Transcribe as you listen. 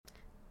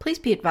Please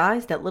be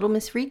advised that Little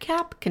Miss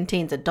Recap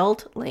contains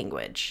adult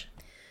language.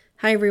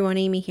 Hi everyone,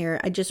 Amy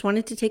here. I just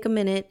wanted to take a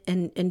minute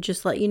and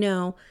just let you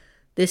know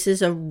this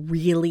is a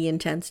really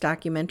intense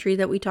documentary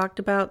that we talked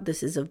about.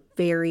 This is a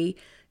very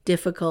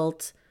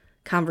difficult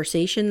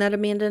conversation that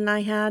Amanda and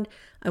I had.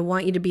 I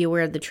want you to be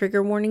aware of the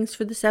trigger warnings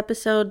for this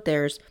episode.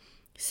 There's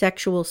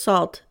sexual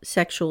assault,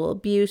 sexual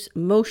abuse,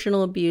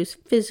 emotional abuse,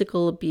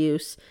 physical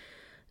abuse,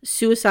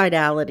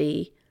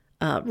 suicidality,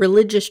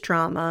 religious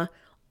trauma,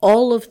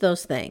 all of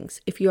those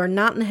things. If you are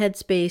not in the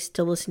headspace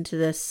to listen to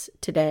this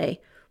today,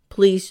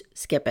 please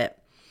skip it.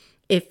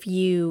 If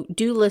you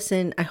do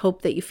listen, I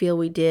hope that you feel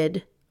we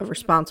did a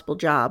responsible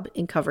job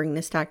in covering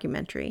this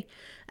documentary.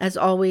 As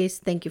always,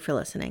 thank you for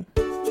listening.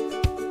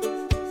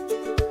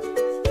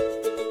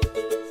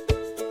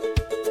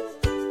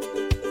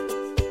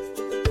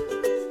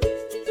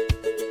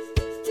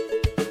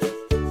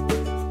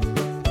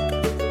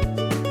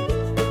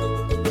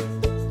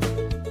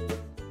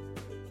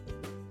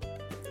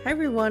 Hi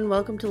everyone,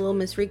 welcome to Little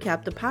Miss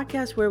Recap, the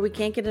podcast where we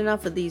can't get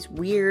enough of these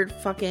weird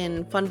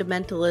fucking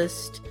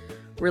fundamentalist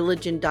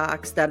religion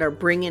docs that are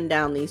bringing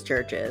down these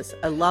churches.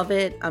 I love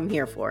it. I'm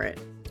here for it.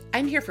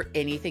 I'm here for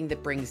anything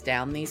that brings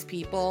down these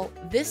people.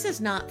 This is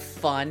not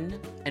fun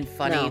and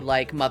funny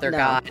like Mother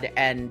God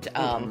and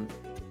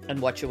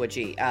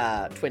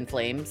Whatchawaji, Twin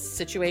Flames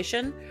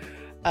situation.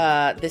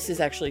 This is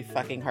actually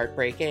fucking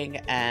heartbreaking,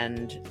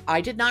 and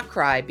I did not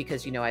cry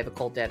because, I have a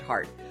cold, dead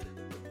heart.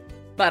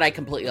 But I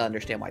completely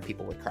understand why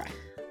people would cry.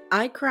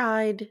 I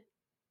cried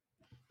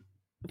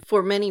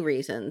for many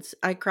reasons.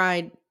 I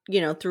cried,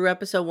 through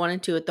episode 1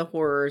 and 2 at the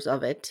horrors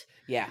of it.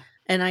 Yeah.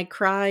 And I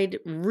cried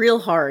real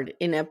hard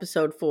in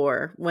episode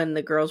 4 when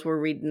the girls were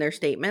reading their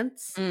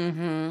statements.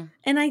 Mm-hmm.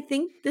 And I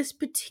think this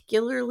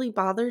particularly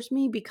bothers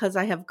me because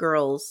I have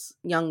girls,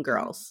 young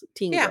girls,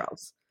 teen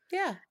girls.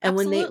 Yeah. And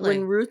absolutely.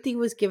 when Ruthie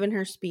was giving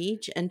her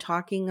speech and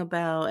talking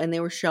about, and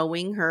they were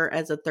showing her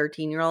as a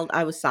 13-year-old,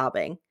 I was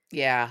sobbing.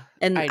 Yeah.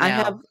 And I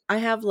know. I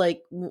have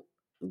like,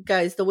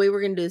 guys, the way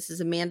we're going to do this is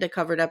Amanda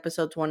covered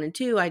episodes 1 and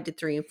 2. I did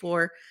 3 and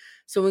 4.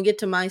 So when we get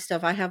to my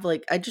stuff, I have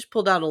I just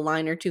pulled out a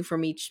line or two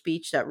from each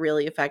speech that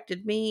really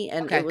affected me.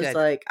 And it was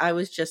good. I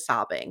was just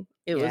sobbing.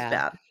 It was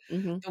bad.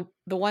 Mm-hmm.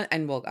 The one,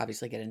 and we'll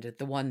obviously get into it,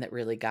 the one that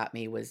really got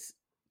me was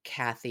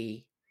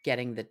Kathy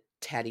getting the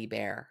teddy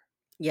bear.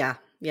 Yeah.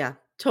 Yeah.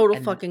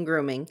 Total fucking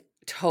grooming.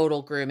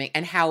 Total grooming.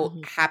 And how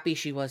happy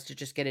she was to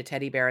just get a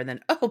teddy bear. And then,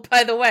 oh,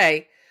 by the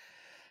way,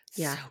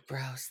 so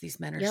gross.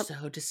 These men are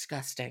so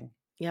disgusting.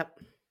 Yep.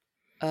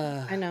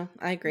 I know.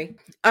 I agree.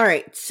 All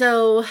right.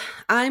 So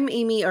I'm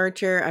Amy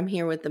Archer. I'm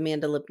here with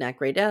Amanda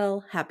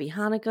Lipnack-Radell. Happy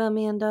Hanukkah,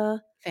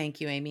 Amanda.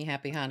 Thank you, Amy.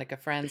 Happy Hanukkah,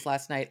 friends.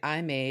 Last night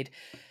I made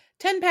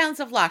 10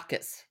 pounds of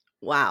latkes.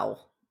 Wow.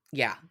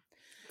 Yeah.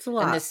 It's a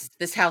lot. And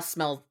this house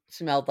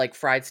smelled like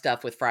fried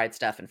stuff with fried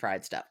stuff and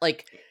fried stuff.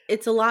 Like,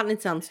 it's a lot and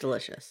it sounds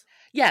delicious.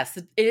 Yes,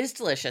 it is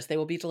delicious. They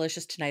will be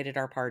delicious tonight at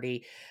our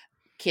party.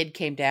 Kid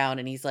came down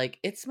and he's like,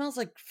 it smells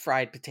like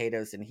fried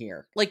potatoes in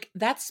here. Like,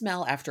 that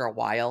smell after a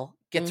while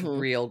gets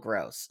real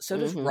gross. So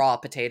does raw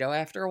potato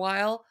after a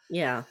while.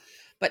 Yeah.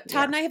 But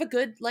Todd and I have a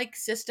good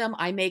system.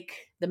 I make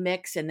the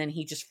mix and then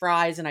he just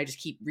fries and I just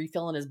keep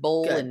refilling his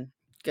bowl. Good.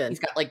 He's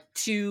got like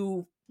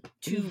two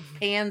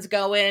pans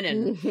going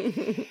and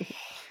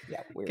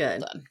yeah, we're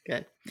good. done.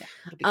 Good.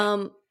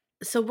 Yeah,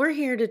 so we're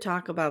here to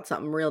talk about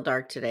something real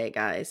dark today,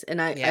 guys. And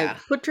I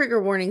put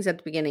trigger warnings at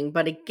the beginning,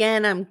 but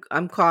again,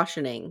 I'm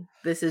cautioning.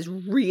 This is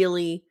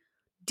really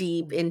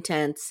deep,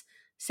 intense,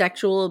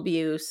 sexual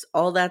abuse,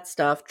 all that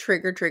stuff,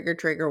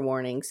 trigger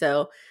warning.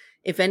 So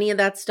if any of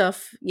that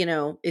stuff,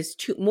 is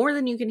more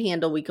than you can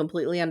handle, we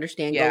completely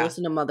understand. Go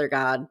listen to Mother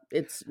God.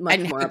 It's much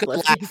more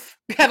uplifting.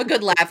 Have a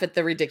good laugh at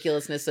the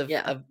ridiculousness of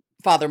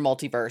Father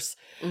Multiverse.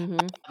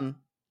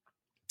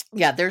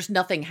 There's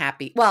nothing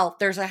happy. Well,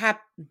 there's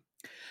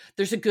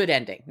a good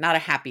ending, not a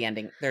happy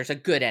ending. There's a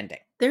good ending.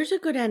 There's a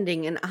good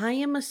ending, and I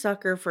am a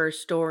sucker for a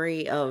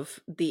story of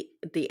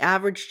the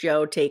average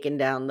Joe taking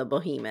down the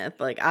behemoth.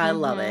 Like, I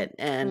love it,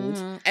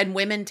 and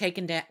women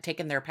taking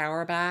their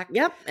power back.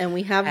 Yep, and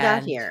we have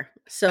that here.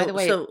 So, by the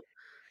way,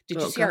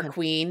 did you see our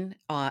queen?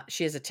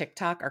 She has a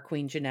TikTok. Our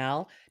queen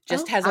Janelle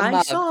just has a mug.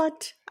 I saw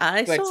it.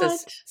 It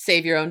says,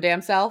 "Save your own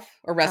damn self"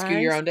 or "Rescue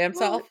your own damn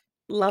self."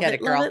 Love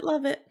it, girl.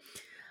 Love it.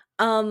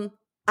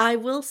 I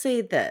will say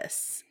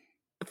this.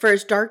 For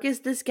as dark as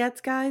this gets,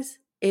 guys,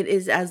 it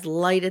is as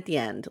light at the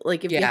end.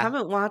 Like, if you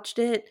haven't watched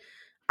it,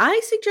 I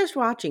suggest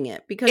watching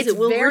it because it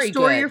will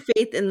restore your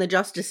faith in the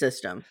justice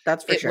system.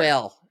 That's for sure. It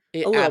will.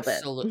 A little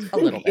bit. A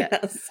little bit.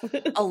 Yes.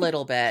 A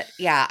little bit.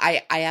 Yeah,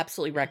 I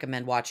absolutely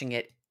recommend watching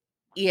it.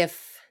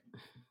 If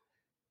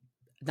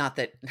not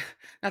that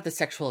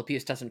sexual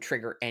abuse doesn't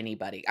trigger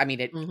anybody. I mean,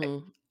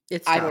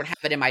 it's I don't have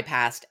it in my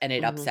past and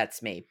it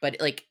upsets me. But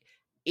like,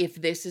 if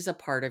this is a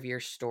part of your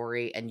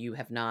story and you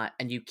have not,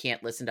 and you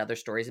can't listen to other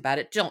stories about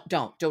it,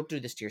 don't do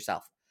this to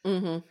yourself.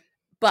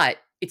 But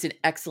it's an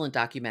excellent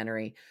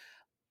documentary.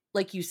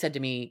 Like you said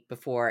to me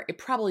before, it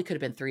probably could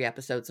have been 3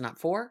 episodes, not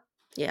 4.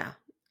 Yeah,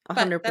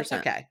 100%. That's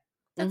okay.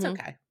 That's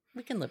okay.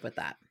 We can live with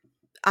that.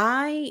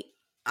 I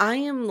I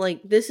am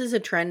like, this is a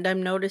trend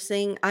I'm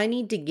noticing. I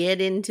need to get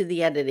into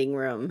the editing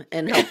room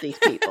and help these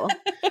people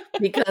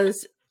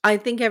because I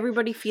think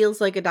everybody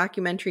feels like a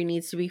documentary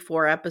needs to be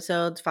 4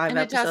 episodes, 5 And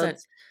it doesn't.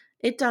 episodes.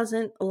 It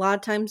doesn't. A lot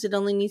of times it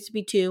only needs to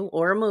be 2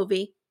 or a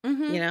movie,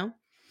 you know?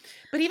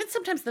 But even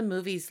sometimes the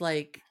movies,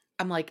 like,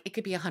 I'm like, it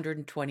could be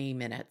 120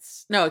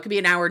 minutes. No, it could be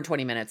an hour and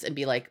 20 minutes and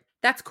be like,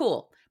 that's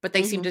cool. But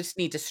they seem to just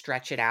need to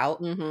stretch it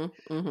out.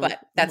 But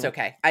that's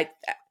okay.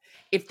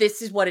 If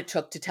this is what it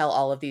took to tell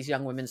all of these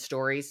young women's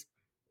stories,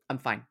 I'm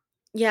fine.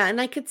 Yeah,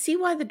 and I could see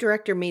why the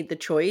director made the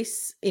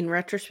choice in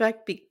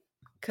retrospect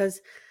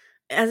because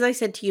as I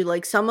said to you,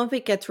 like some of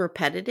it gets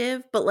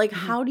repetitive, but like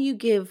how do you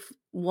give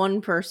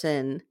one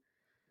person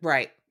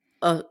right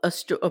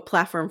a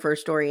platform for a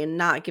story and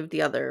not give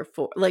the other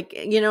for, like,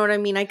 you know what I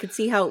mean? I could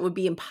see how it would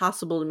be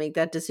impossible to make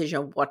that decision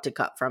of what to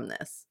cut from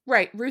this.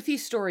 Right.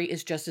 Ruthie's story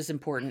is just as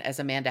important as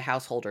Amanda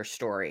Householder's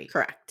story.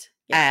 Correct.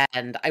 Yeah.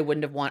 And I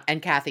wouldn't have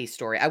and Kathy's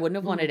story. I wouldn't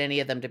have wanted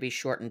any of them to be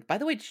shortened. By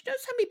the way, did you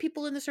notice how many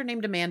people in this are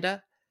named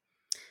Amanda?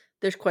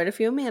 There's quite a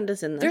few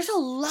Amandas in this. There's a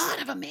lot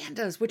of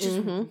Amandas, which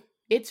is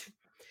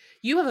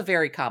you have a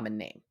very common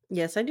name.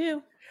 Yes, I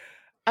do.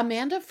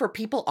 Amanda, for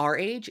people our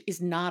age,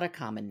 is not a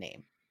common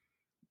name.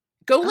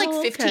 Go like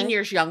 15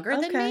 years younger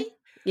than me.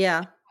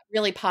 Yeah.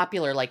 Really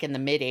popular, like in the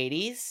mid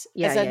 80s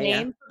as a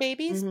name for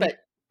babies. But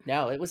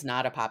no, it was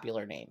not a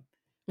popular name,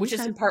 which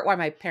is in part why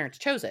my parents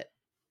chose it.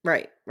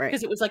 Right.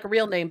 Because it was like a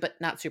real name, but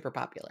not super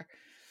popular.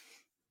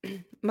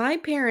 My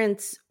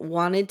parents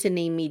wanted to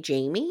name me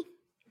Jamie.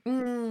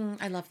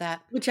 I love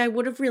that. Which I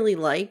would have really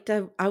liked.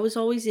 I was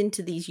always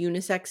into these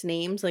unisex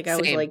names. Like I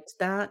always liked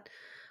that.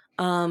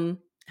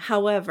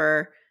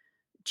 However,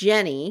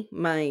 Jenny,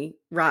 my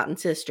rotten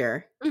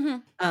sister,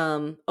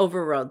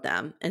 overrode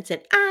them and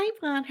said, I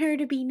want her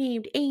to be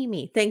named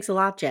Amy. Thanks a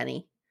lot,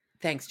 Jenny.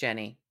 Thanks,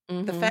 Jenny.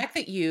 The fact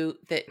that you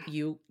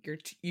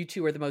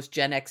two are the most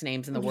Gen X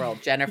names in the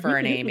world, Jennifer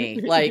and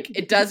Amy, like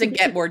it doesn't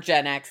get more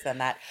Gen X than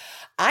that.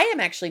 I am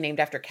actually named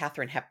after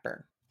Katharine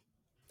Hepburn.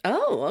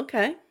 Oh,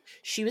 okay.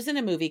 She was in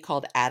a movie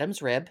called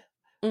Adam's Rib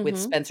with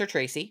Spencer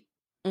Tracy,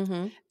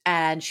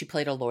 and she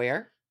played a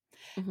lawyer.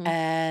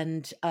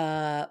 And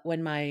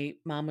when my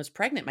mom was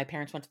pregnant, my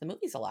parents went to the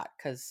movies a lot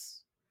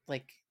because,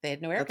 like, they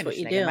had no air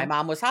conditioning, and my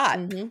mom was hot,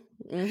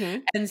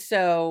 and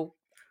so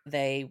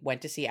they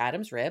went to see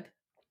Adam's Rib,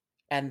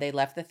 and they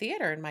left the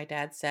theater. And my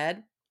dad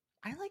said,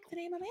 "I like the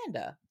name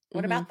Amanda.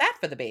 What about that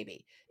for the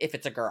baby? If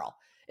it's a girl,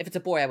 if it's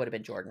a boy, I would have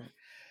been Jordan."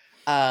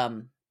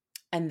 And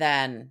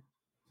then,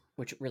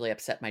 which really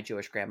upset my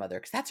Jewish grandmother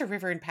because that's a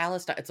river in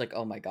Palestine. It's like,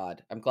 oh my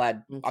God, I'm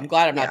glad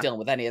I'm not dealing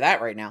with any of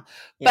that right now.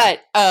 Yeah.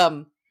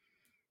 But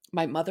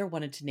my mother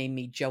wanted to name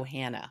me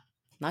Johanna,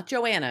 not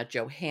Joanna,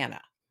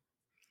 Johanna.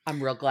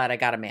 I'm real glad I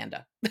got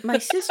Amanda. My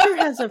sister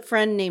has a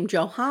friend named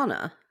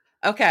Johanna.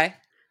 Okay.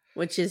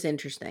 Which is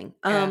interesting.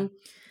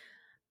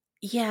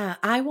 Yeah,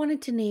 I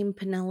wanted to name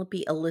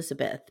Penelope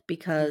Elizabeth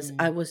because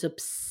I was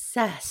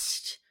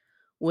obsessed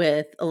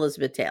with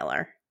Elizabeth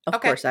Taylor.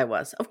 Of course I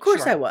was. Of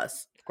course I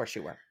was. Of course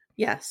you were.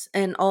 Yes.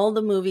 And all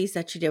the movies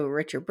that she did with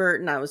Richard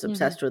Burton, I was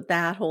obsessed with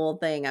that whole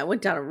thing. I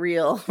went down a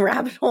real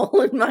rabbit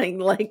hole in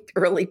my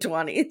early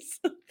 20s.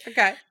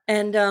 Okay.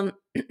 And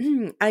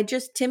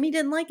Timmy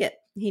didn't like it.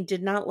 He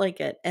did not like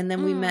it. And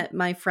then we met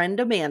my friend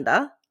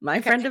Amanda,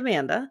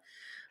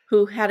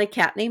 who had a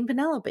cat named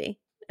Penelope.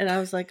 And I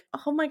was like,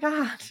 oh my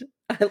God,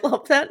 I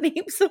love that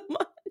name so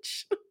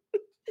much.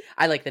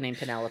 I like the name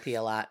Penelope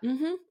a lot.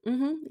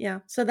 Yeah.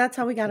 So that's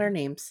how we got our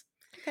names.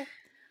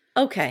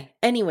 Okay.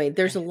 Anyway,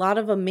 there's a lot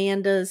of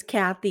Amandas,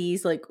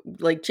 Kathys,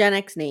 like Gen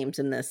X names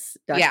in this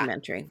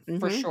documentary. Yeah,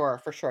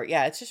 for sure.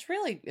 Yeah, it's just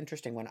really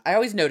interesting one. I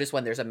always notice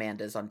when there's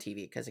Amandas on TV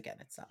because, again,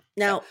 it's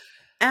now,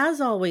 as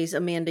always,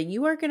 Amanda,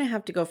 you are going to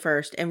have to go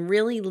first and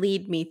really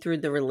lead me through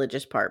the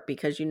religious part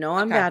because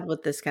I'm bad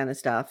with this kind of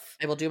stuff.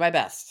 I will do my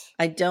best.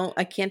 I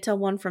can't tell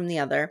one from the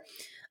other.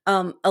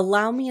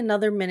 Allow me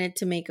another minute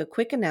to make a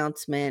quick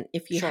announcement.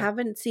 If you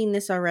haven't seen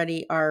this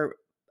already, our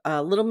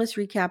Little Miss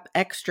Recap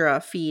Extra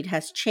feed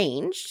has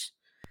changed.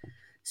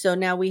 So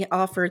now we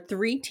offer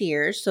 3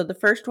 tiers. So the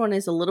first one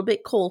is a little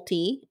bit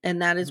culty, and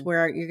that is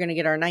where you're going to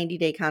get our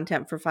 90-day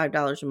content for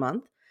 $5 a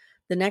month.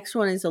 The next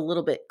one is a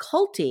little bit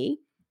culty,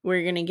 where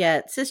you're going to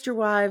get Sister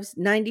Wives,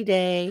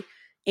 90-day,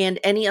 and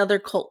any other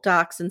cult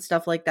docs and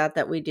stuff like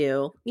that we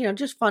do.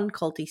 Just fun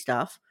culty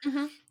stuff.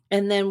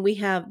 And then we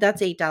have,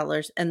 that's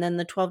 $8. And then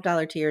the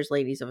 $12 tier is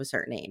Ladies of a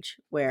Certain Age,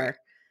 where...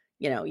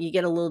 you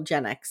get a little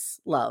Gen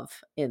X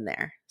love in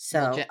there.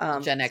 So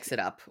Gen X it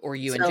up, or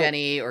you and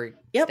Jenny, or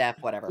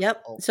Steph, whatever.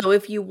 Yep. So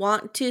if you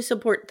want to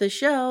support the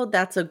show,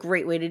 that's a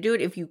great way to do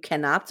it. If you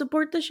cannot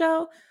support the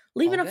show,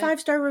 leaving a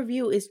 5-star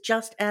review is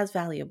just as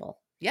valuable.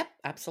 Yep,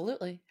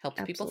 absolutely.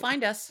 Helps people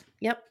find us.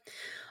 Yep.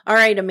 All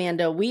right,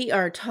 Amanda, we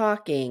are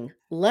talking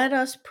Let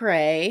Us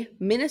Pray,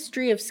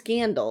 Ministry of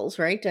Scandals,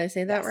 right? Did I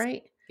say that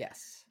right?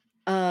 Yes.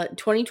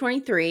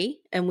 2023,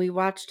 and we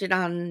watched it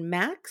on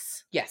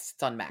Max? Yes,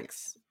 it's on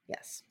Max.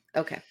 Yes.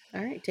 Okay.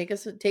 All right. Take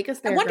us there.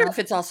 I wonder girl. if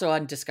it's also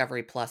on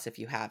Discovery Plus if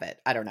you have it.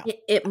 I don't know.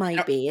 It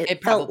might be.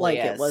 It felt probably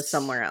like is. it was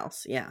somewhere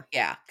else. Yeah.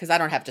 Yeah, because I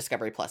don't have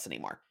Discovery Plus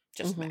anymore.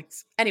 Just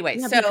Max. Anyway,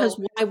 yeah, so because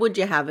why would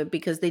you have it?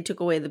 Because they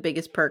took away the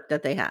biggest perk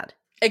that they had.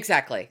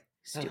 Exactly.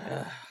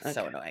 Stupid.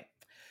 So annoying.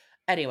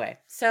 Anyway,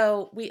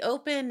 so we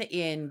open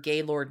in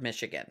Gaylord,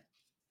 Michigan.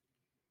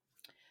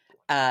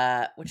 Which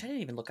I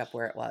didn't even look up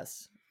where it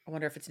was. I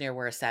wonder if it's near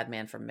where a sad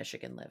man from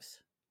Michigan lives.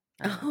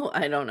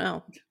 I don't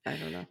know.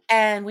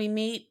 And we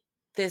meet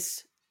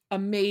this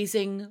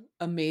amazing,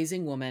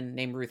 amazing woman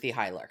named Ruthie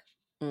Heiler.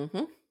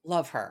 Mm-hmm.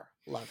 Love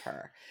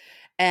her.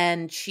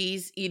 And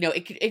she's,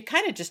 it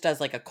kind of just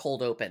does like a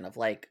cold open of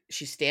like,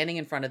 she's standing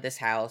in front of this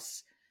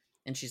house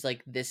and she's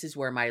like, this is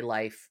where my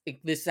life,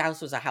 this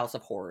house was a house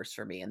of horrors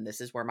for me. And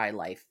this is where my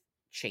life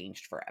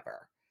changed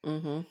forever.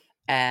 Mm-hmm.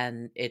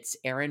 And it's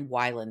Aaron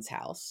Weiland's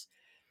house.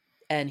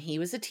 And he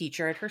was a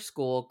teacher at her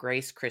school,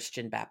 Grace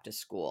Christian Baptist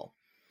School.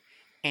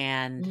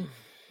 And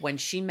when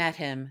she met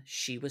him,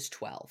 she was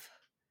 12.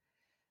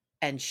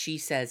 And she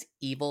says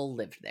evil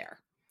lived there.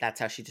 That's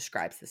how she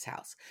describes this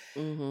house.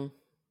 Mm-hmm.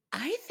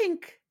 I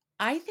think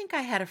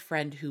I had a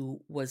friend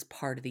who was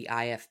part of the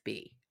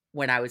IFB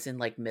when I was in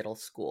like middle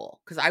school.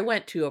 Because I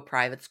went to a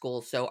private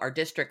school. So our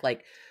district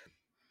like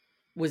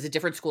was a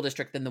different school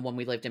district than the one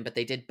we lived in, but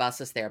they did bus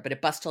us there. But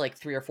it bused to like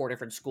 3 or 4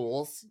 different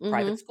schools,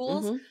 private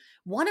schools.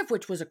 One of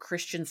which was a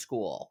Christian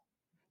school,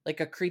 like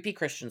a creepy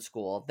Christian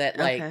school that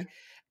like,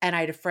 and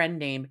I had a friend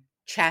named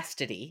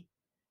Chastity.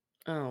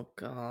 Oh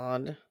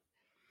God.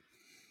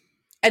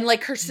 And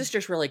like her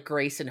sisters were like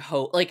Grace and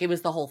Hope. Like it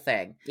was the whole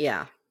thing.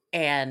 Yeah.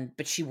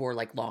 But she wore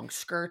like long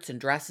skirts and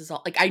dresses.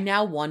 Like I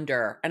now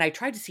wonder, and I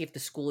tried to see if the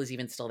school is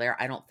even still there.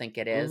 I don't think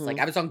it is. Like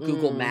I was on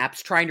Google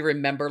Maps trying to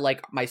remember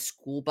like my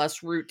school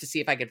bus route to see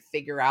if I could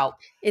figure out.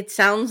 It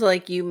sounds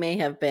like you may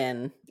have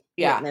been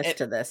witness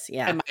to this.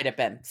 Yeah, it might have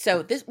been.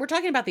 So we're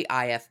talking about the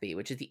IFB,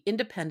 which is the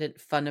Independent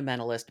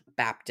Fundamentalist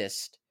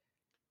Baptist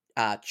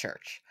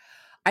Church.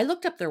 I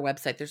looked up their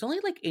website. There's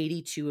only like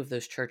 82 of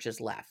those churches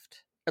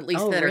left, at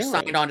least that are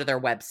signed onto their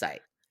website.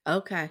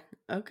 Okay.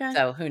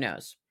 So who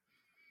knows?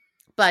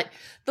 But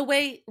the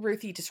way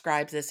Ruthie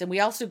describes this, and we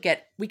also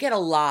get a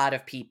lot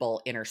of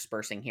people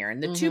interspersing here.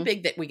 And the two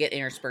big that we get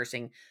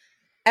interspersing,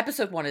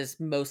 episode 1 is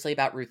mostly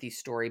about Ruthie's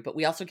story, but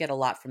we also get a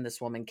lot from this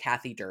woman,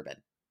 Kathy Durbin.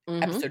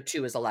 Episode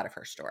 2 is a lot of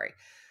her story.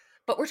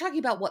 But we're talking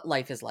about what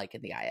life is like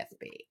in the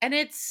IFB. And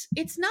it's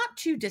not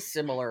too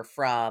dissimilar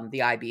from the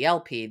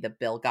IBLP, the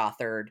Bill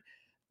Gothard,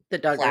 the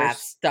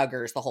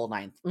Duggars, the whole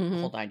nine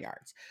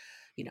yards.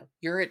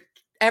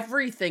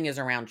 Everything is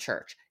around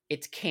church.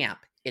 It's camp.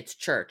 It's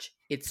church,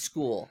 it's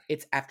school,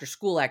 it's after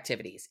school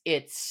activities,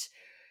 it's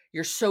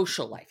your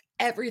social life.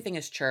 Everything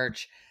is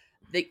church.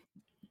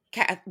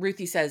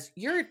 Ruthie says,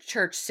 you're at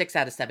church 6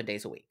 out of 7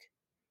 days a week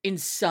in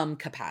some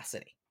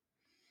capacity.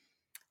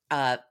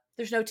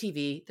 There's no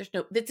TV.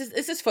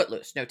 This is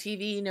Footloose. No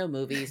TV, no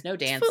movies, no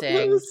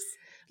dancing.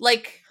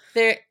 Like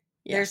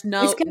there's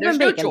no, is Kevin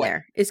Bacon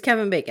there? Is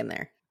Kevin Bacon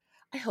there?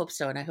 I hope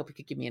so. And I hope he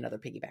could give me another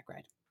piggyback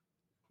ride.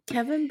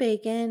 Kevin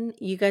Bacon,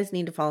 you guys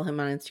need to follow him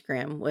on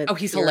Instagram.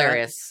 He's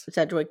hilarious.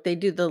 Sedgwick. They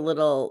do the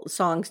little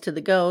songs to the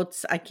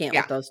goats. I can't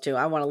with those two.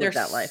 I want to live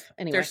that life.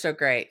 Anyway, they're so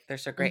great.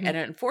 And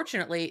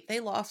unfortunately,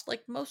 they lost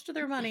like most of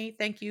their money.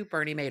 Thank you,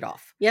 Bernie Madoff.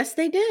 Yes,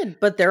 they did,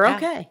 but they're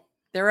okay.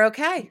 They're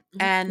okay,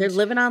 and they're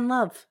living on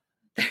love.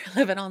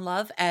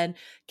 And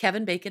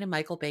Kevin Bacon and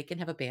Michael Bacon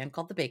have a band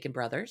called the Bacon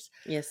Brothers.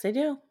 Yes, they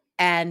do.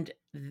 And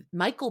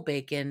Michael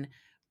Bacon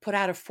put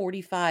out a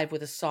 45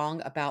 with a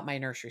song about my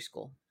nursery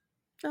school.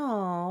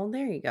 Oh,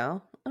 there you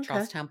go. Okay.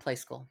 Charlestown Play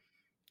School.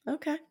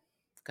 Okay.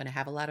 Going to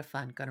have a lot of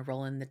fun. Going to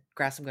roll in the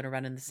grass. I'm going to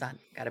run in the sun.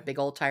 Got a big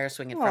old tire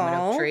swinging from an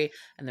oak tree.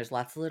 And there's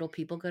lots of little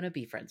people going to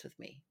be friends with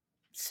me.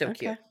 So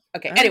cute.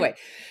 Okay. All anyway,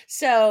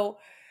 so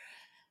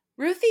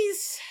Ruthie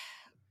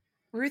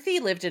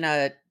lived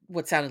in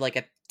what sounded like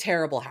a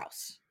terrible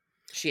house.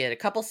 She had a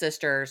couple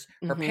sisters.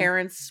 Her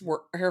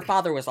her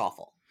father was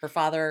awful. Her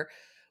father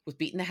was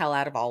beating the hell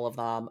out of all of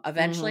them.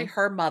 Eventually,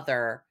 her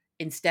mother,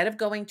 instead of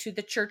going to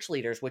the church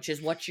leaders, which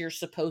is what you're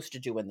supposed to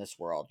do in this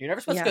world, you're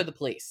never supposed to go to the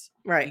police.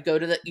 Right.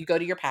 You go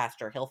to your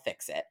pastor, he'll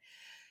fix it.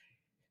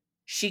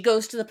 She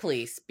goes to the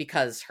police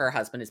because her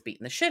husband is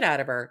beating the shit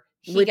out of her.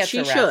 He gets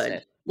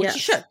arrested. Which she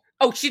should.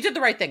 Oh, she did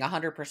the right thing,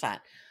 100%.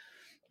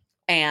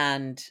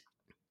 And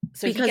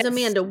so because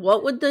Amanda,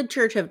 what would the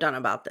church have done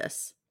about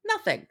this?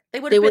 Nothing.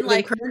 They would have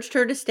encouraged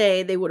her to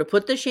stay. They would have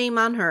put the shame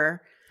on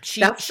her.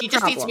 She just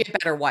needs to be a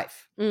better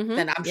wife.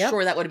 Then I'm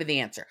sure that would have been the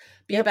answer.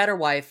 Be a better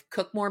wife,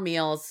 cook more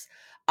meals,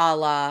 a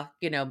la,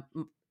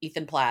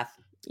 Ethan Plath,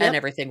 and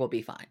everything will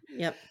be fine.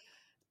 Yep.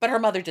 But her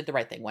mother did the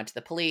right thing, went to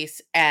the police,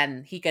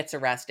 and he gets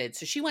arrested.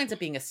 So she winds up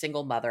being a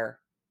single mother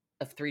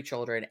of 3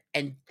 children,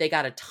 and they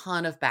got a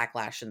ton of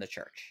backlash in the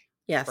church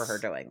for her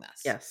doing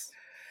this. Yes.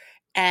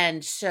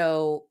 And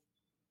so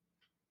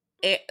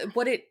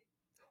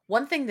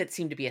one thing that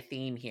seemed to be a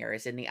theme here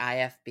is in the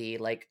IFB,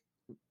 like,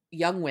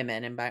 young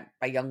women, and by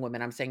young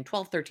women, I'm saying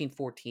 12, 13,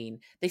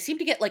 14, they seem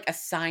to get like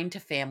assigned to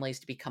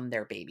families to become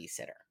their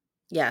babysitter.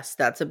 Yes,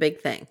 that's a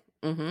big thing.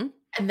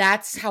 And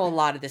that's how a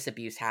lot of this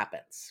abuse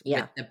happens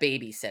with the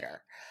babysitter.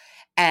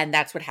 And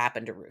that's what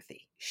happened to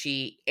Ruthie.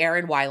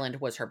 Erin Weiland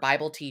was her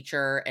Bible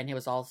teacher, and it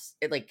was all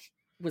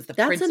was the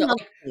principal.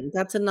 Another thing.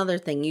 That's another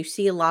thing. You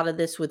see a lot of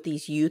this with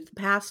these youth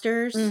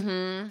pastors.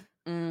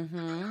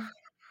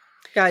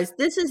 Guys,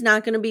 this is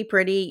not going to be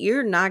pretty.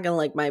 You're not going to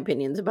like my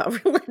opinions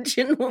about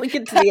religion when we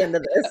get to the end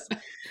of this.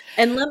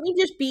 And let me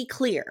just be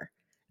clear.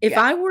 If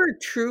I were a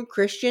true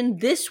Christian,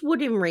 this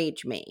would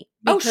enrage me.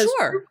 Because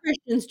true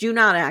Christians do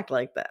not act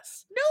like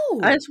this.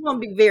 No. I just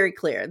want to be very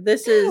clear.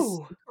 This is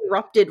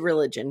corrupted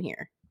religion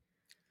here.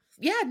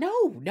 Yeah,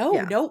 no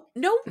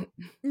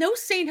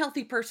sane,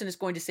 healthy person is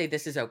going to say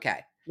this is okay.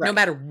 Right. No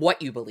matter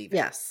what you believe in.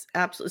 Yes,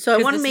 absolutely. So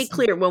I want to make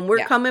clear, when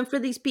we're coming for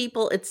these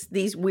people, it's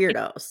these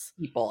weirdos.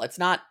 It's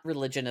not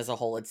religion as a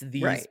whole. It's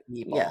these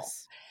people.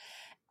 Yes.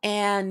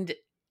 And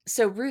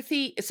so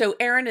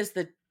Erin is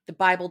the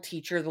Bible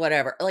teacher,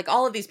 whatever. Like,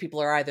 all of these people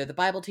are either the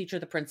Bible teacher,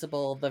 the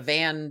principal, the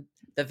van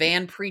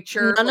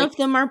preacher. None of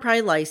them are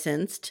probably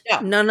licensed.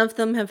 Yeah. None of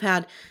them have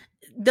had.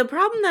 The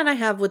problem that I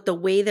have with the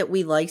way that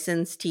we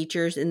license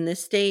teachers in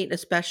this state,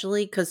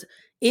 especially because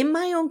in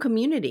my own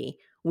community,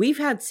 we've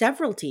had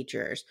several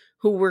teachers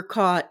who were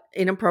caught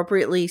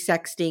inappropriately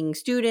sexting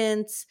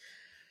students.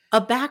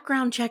 A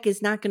background check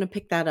is not going to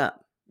pick that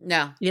up.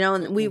 No.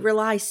 And we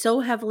rely so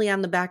heavily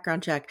on the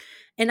background check.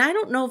 And I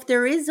don't know if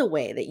there is a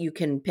way that you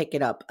can pick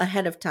it up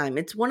ahead of time.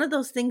 It's one of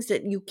those things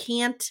that you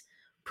can't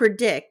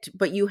predict,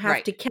 but you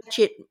have to catch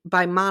it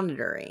by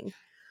monitoring.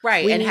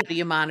 Right. And how do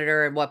you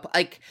monitor and what,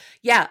 I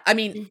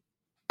mean,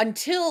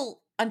 until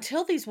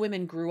these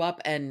women grew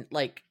up and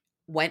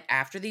went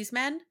after these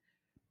men,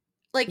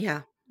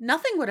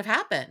 nothing would have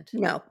happened.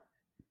 No.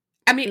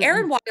 I mean,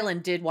 Erin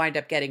Weiland did wind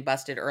up getting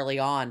busted early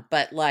on,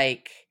 but we'll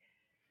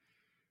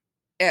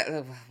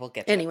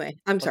get to it.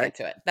 I'm sorry. Get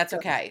to it. That's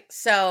okay.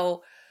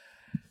 So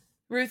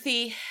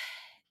Ruthie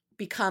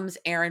becomes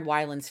Erin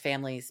Weiland's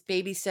family's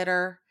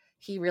babysitter.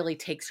 He really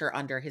takes her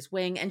under his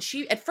wing, and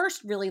she at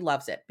first really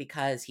loves it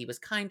because he was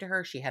kind to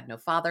her. She had no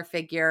father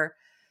figure.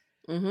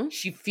 Mm-hmm.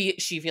 She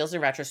feels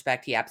in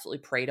retrospect he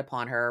absolutely preyed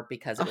upon her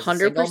because it was 100%. A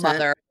single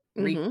mother,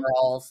 3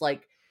 girls.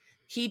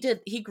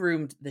 He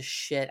groomed the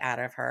shit out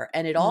of her,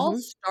 and it all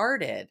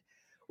started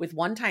with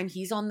one time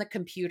he's on the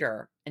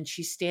computer and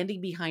she's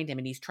standing behind him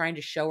and he's trying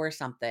to show her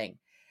something,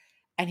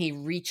 and he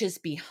reaches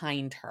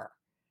behind her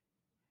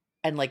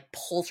and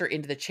pulls her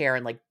into the chair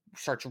and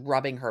starts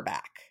rubbing her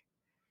back.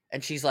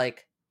 And she's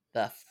like,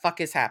 the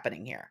fuck is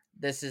happening here?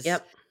 This is...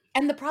 Yep.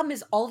 And the problem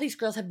is all these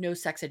girls have no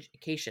sex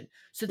education.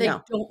 So they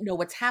don't know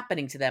what's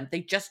happening to them. They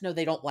just know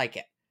they don't like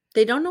it.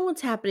 They don't know what's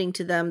happening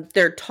to them.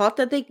 They're taught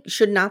that they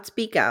should not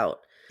speak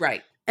out.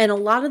 Right. And a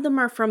lot of them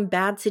are from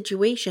bad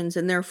situations.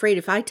 And they're afraid,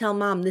 if I tell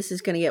mom, this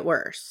is going to get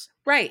worse.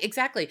 Right.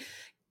 Exactly.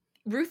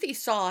 Ruthie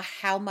saw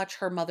how much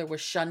her mother was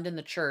shunned in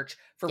the church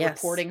for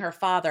reporting her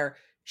father.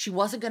 She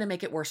wasn't going to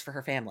make it worse for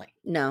her family.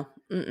 No.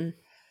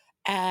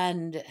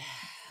 And...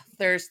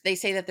 they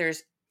say that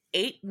there's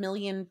 8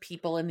 million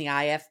people in the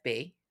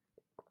IFB.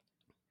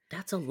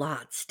 That's a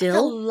lot still.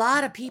 That's a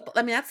lot of people.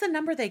 I mean, that's the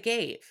number they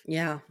gave.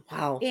 Yeah.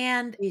 Wow.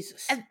 And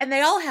Jesus. And they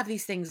all have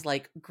these things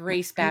like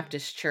Grace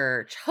Baptist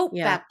Church, Hope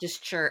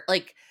Baptist Church.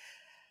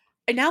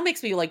 It now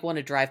makes me want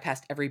to drive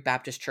past every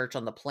Baptist church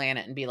on the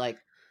planet and be like,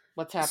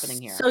 what's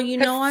happening here? So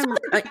Southern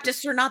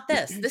Baptists are not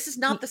this. This is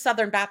not the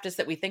Southern Baptist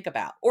that we think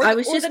about. Or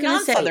the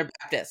non-Southern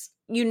Baptist.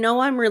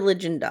 I'm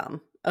religion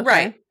dumb. Okay?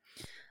 Right.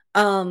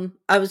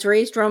 I was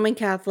raised Roman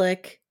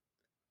Catholic,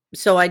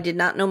 so I did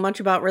not know much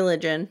about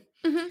religion.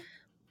 Mm-hmm.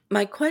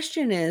 My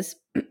question is,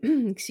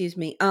 excuse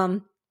me,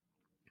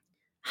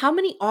 how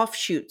many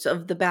offshoots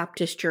of the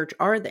Baptist Church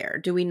are there?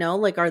 Do we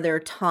know? Are there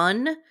a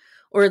ton?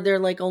 Or are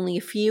there only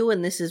a few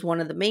and this is one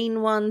of the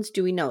main ones?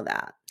 Do we know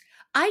that?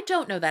 I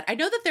don't know that. I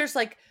know that there's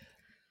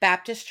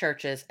Baptist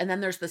churches, and then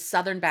there's the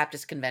Southern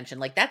Baptist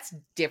Convention. That's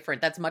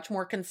different. That's much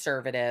more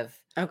conservative.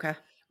 Okay.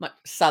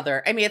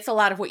 Southern. I mean, it's a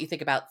lot of what you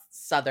think about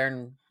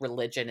Southern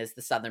religion is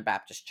the Southern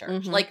Baptist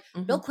Church.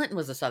 Bill Clinton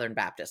was a Southern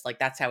Baptist.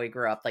 That's how he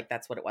grew up.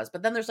 That's what it was.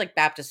 But then there's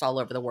Baptists all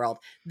over the world.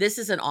 This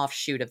is an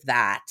offshoot of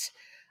that.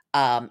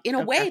 In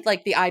a way,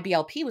 the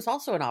IBLP was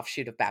also an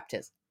offshoot of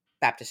Baptist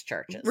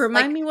churches.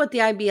 Remind me what the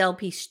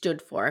IBLP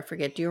stood for. I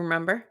forget. Do you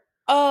remember?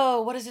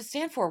 Oh, what does it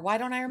stand for? Why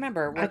don't I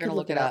remember? We're going to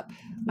look it up.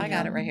 I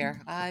got it right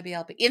here.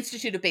 IBLP.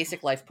 Institute of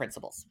Basic Life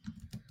Principles.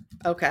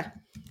 Okay.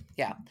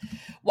 Yeah.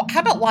 Well,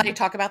 how about while I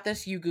talk about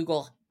this, you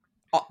Google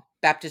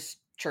Baptist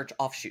Church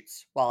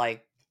offshoots while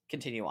I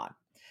continue on.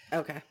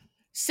 Okay.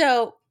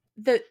 So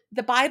the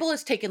Bible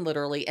is taken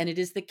literally, and it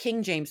is the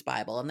King James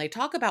Bible. And they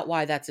talk about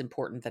why that's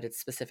important, that it's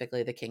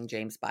specifically the King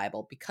James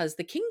Bible, because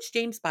the King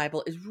James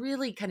Bible is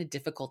really kind of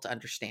difficult to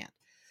understand.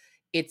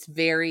 It's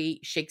very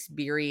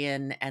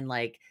Shakespearean and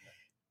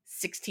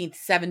 16th,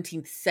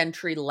 17th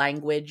century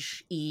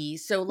language-y.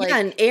 So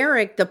and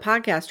Eric, the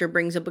podcaster,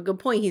 brings up a good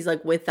point. He's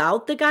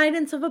without the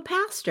guidance of a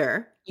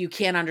pastor, you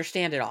can't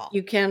understand it all.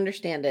 You can't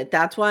understand it.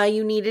 That's why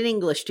you need an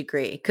English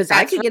degree, because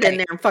I could get in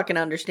there and fucking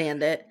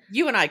understand it.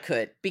 You and I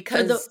could,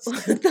 because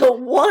the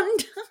one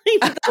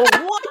the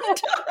one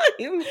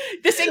time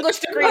this English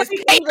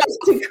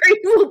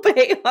degree will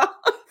pay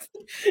off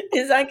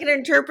is I can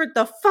interpret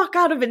the fuck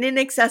out of an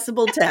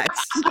inaccessible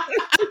text.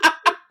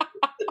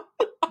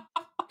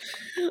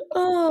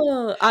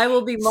 Oh, I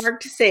will be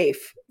marked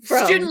safe.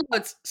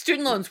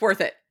 Student loans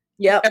worth it.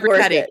 Yep, every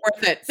penny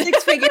worth it.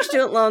 6-figure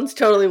student loans,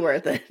 totally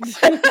worth it.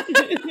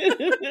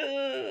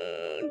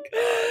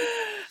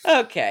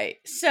 Okay,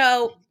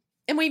 so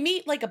and we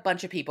meet like a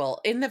bunch of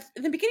people in the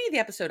beginning of the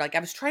episode. Like I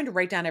was trying to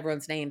write down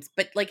everyone's names,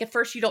 but like at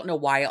first you don't know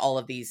why all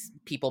of these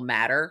people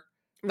matter,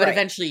 but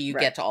eventually you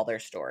get to all their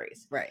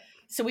stories. Right.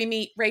 So we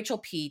meet Rachel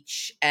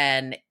Peach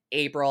and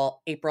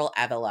April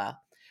Avila.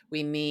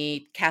 We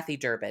meet Kathy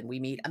Durbin. We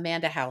meet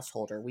Amanda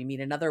Householder. We meet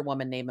another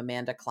woman named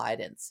Amanda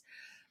Kleidens.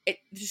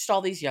 Just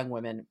all these young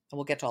women, and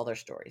we'll get to all their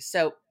stories.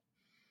 So,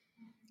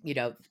 you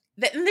know,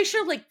 and they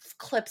show like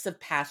clips of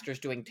pastors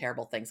doing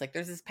terrible things. Like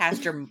there's this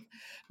pastor,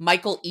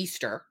 Michael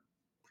Easter,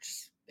 which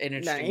is an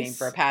interesting name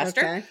for a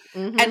pastor. Okay.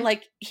 Mm-hmm. And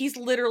like, he's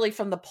literally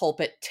from the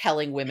pulpit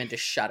telling women to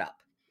shut up.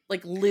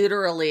 Like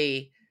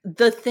literally.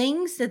 The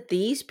things that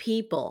these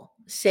people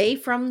say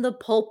from the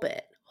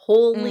pulpit,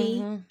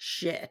 holy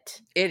shit.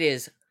 It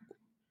is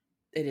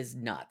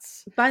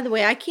nuts. By the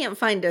way, I can't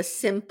find a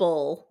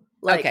simple...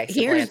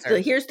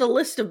 here's the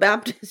list of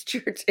Baptist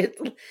churches.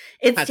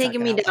 It's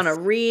taking me down a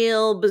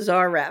real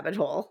bizarre rabbit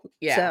hole.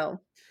 Yeah. So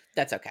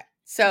that's okay.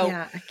 So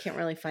yeah, I can't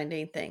really find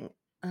anything.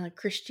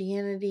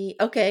 Christianity.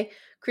 Okay.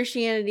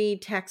 Christianity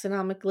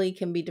taxonomically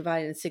can be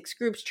divided in 6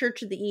 groups.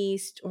 Church of the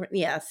East,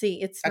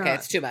 it's not,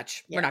 it's too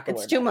much. Yeah, we're not going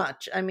to It's too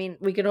much. I mean,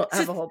 we could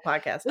have a whole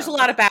podcast. There's a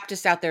lot of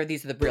Baptists out there.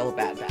 These are the real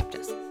bad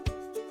Baptists.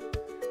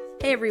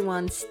 Hey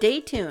everyone,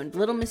 stay tuned.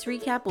 Little Miss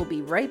Recap will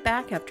be right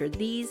back after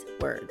these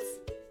words.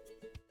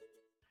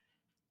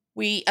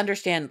 We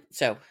understand.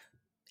 So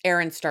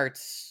Aaron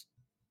starts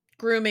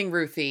grooming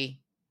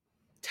Ruthie,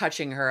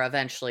 touching her.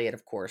 Eventually, it,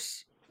 of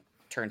course,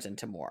 turns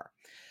into more.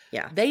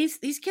 Yeah.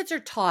 These kids are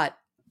taught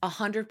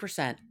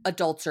 100%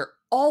 adults are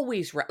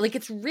always right. Like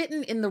it's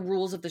written in the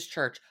rules of this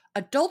church.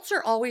 Adults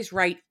are always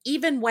right,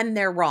 even when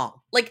they're wrong.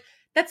 Like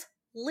that's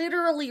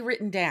literally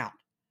written down.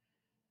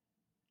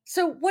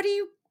 So what are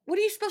you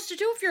supposed to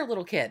do if you're a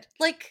little kid?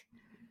 Like,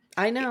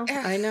 I know.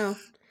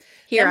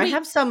 Here, I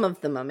have some of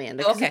them,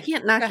 Amanda, because I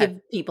can't not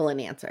give people an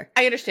answer.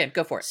 I understand.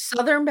 Go for it.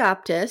 Southern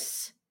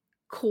Baptists,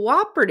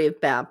 Cooperative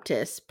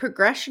Baptists,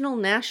 Progressional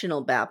National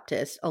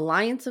Baptists,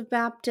 Alliance of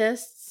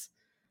Baptists,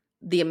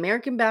 the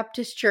American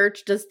Baptist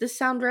Church. Does this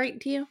sound right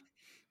to you?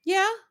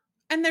 Yeah.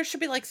 And there should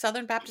be like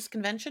Southern Baptist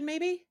Convention,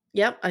 maybe?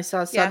 Yep. I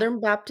saw Southern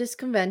Baptist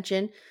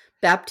Convention,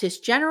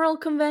 Baptist General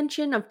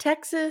Convention of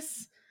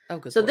Texas. Oh,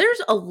 good. So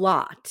there's a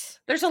lot.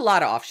 There's a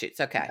lot of offshoots.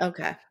 Okay.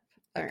 Okay.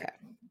 All right.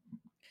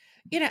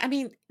 You know, I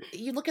mean,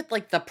 you look at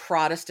like the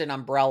Protestant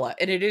umbrella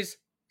and it is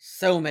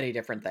so many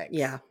different things.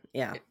 Yeah.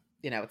 Yeah.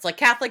 It's like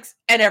Catholics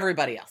and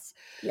everybody else.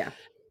 Yeah.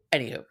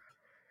 Anywho.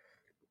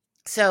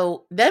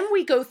 So then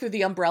we go through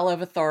the umbrella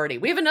of authority.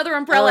 We have another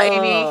umbrella,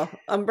 Amy.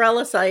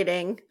 Umbrella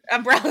sighting.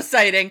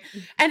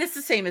 And it's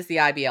the same as the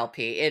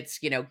IBLP. It's,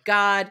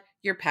 God,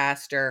 your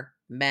pastor,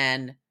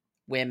 men,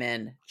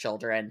 women,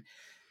 children.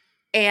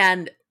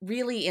 And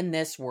really in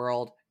this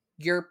world,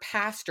 your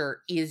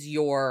pastor is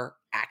your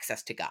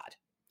access to God.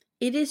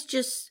 It is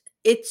just,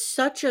 it's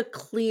such a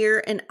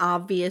clear and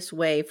obvious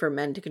way for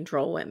men to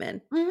control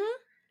women. Mm-hmm.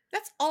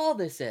 That's all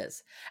this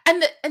is.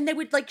 And they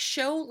would like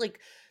show like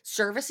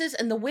services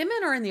and the women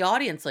are in the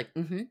audience like,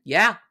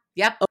 yeah,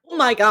 yep. Oh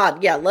my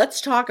God. Yeah.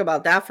 Let's talk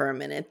about that for a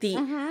minute.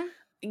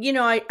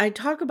 I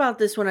talk about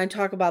this when I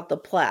talk about the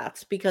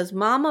Plaths because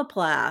Mama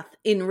Plath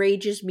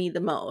enrages me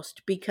the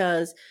most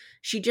because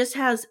she just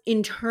has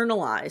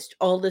internalized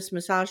all this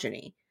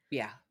misogyny.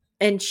 Yeah.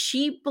 And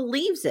she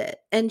believes it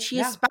and she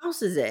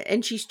espouses it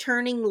and she's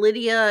turning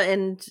Lydia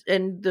and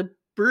the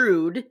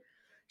brood.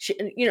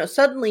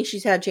 Suddenly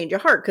she's had change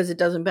of heart because it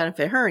doesn't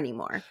benefit her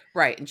anymore.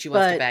 Right. And she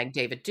wants to bang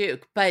David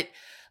Duke. But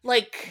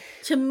like,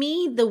 to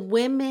me, the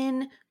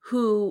women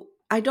who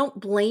I don't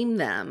blame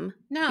them.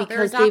 No,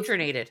 they're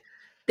indoctrinated.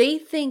 They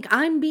think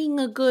I'm being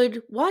a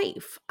good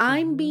wife.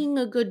 I'm being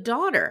a good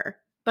daughter.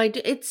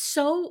 It's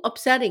so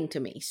upsetting to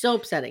me. So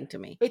upsetting to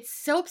me. It's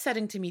so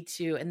upsetting to me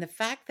too. And the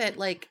fact that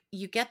like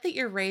you get that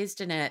you're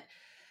raised in it.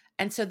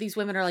 And so these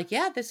women are like,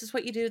 yeah, this is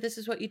what you do. This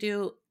is what you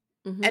do.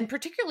 Mm-hmm. And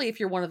particularly if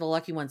you're one of the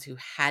lucky ones who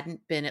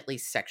hadn't been at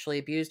least sexually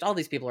abused. All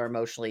these people are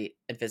emotionally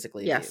and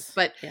physically abused.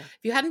 But if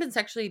you hadn't been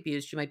sexually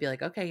abused, you might be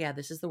like, okay, yeah,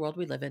 this is the world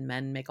we live in.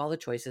 Men make all the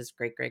choices.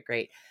 Great, great,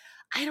 great.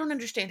 I don't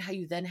understand how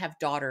you then have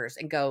daughters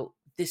and go,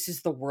 this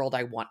is the world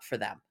I want for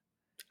them.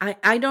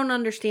 I don't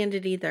understand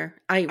it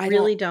either. I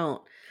really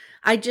don't.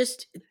 I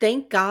just,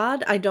 thank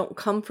God I don't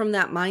come from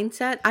that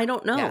mindset. I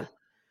don't know.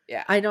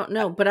 Yeah. I don't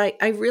know. But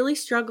I really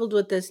struggled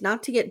with this,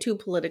 not to get too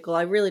political.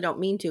 I really don't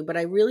mean to, but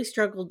I really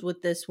struggled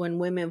with this when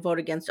women vote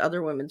against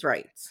other women's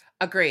rights.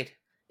 Agreed.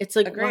 It's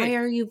like, why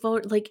are you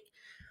voting? Like,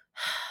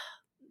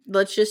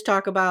 let's just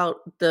talk about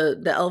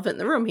the elephant in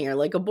the room here,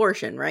 like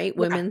abortion, right?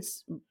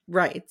 Women's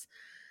rights.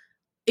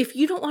 If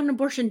you don't want an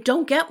abortion,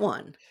 don't get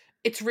one.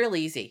 It's real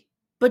easy.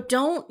 But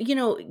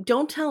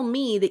don't tell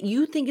me that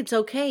you think it's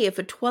okay if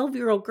a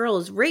 12-year-old girl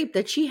is raped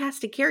that she has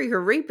to carry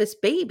her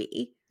rapist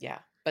baby. Yeah.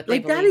 But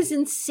like that is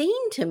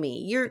insane to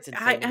me. It's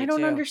insane to me I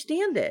don't too.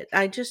 understand it.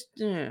 I just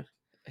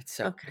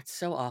it's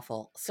so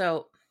awful.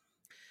 So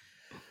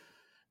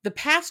the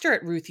pastor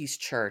at Ruthie's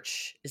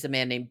church is a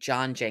man named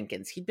John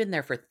Jenkins. He'd been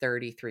there for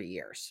 33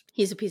 years.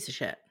 He's a piece of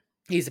shit.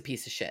 He's a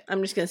piece of shit.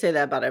 I'm just going to say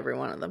that about every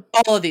one of them.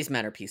 All of these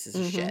men are pieces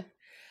of shit.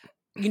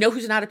 You know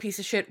who's not a piece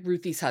of shit?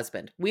 Ruthie's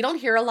husband. We don't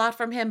hear a lot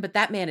from him, but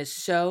that man is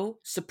so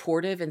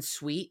supportive and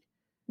sweet.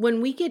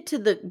 When we get to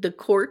the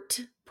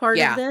court part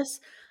of this,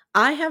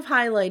 I have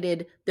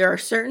highlighted there are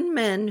certain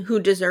men who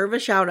deserve a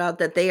shout out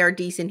that they are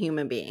decent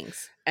human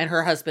beings. And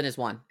her husband is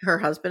one. Her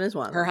husband is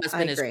one. Her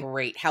husband is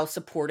great. How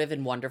supportive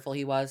and wonderful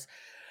he was.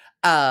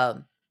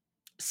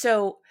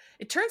 So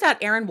it turns out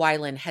Aaron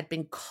Weiland had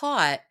been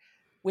caught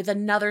with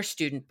another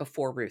student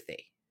before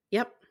Ruthie.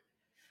 Yep.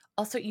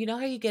 Also, you know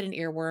how you get an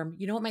earworm?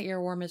 You know what my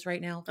earworm is right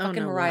now?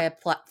 Fucking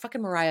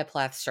Mariah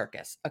Plath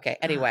circus. Okay,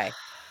 anyway.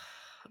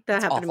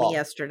 That happened to me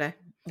yesterday.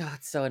 Oh,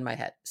 it's so in my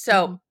head.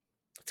 So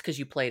it's because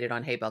you played it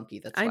on Hey Bunky.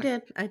 That's why. I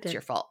did. It's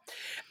your fault.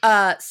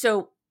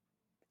 So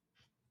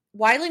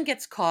Weiland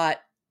gets caught.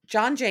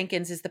 John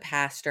Jenkins is the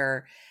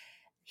pastor.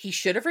 He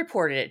should have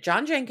reported it.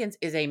 John Jenkins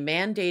is a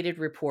mandated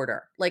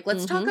reporter. Like,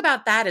 let's talk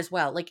about that as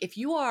well. Like, if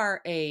you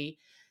are a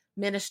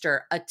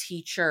minister, a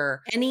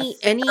teacher, any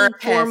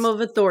form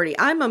of authority.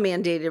 I'm a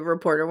mandated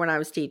reporter when I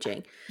was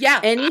teaching. Yeah.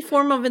 Any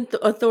form of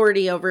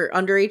authority over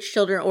underage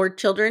children or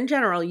children in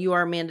general, you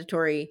are a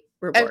mandatory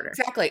reporter.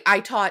 Exactly. I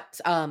taught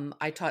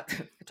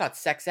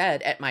sex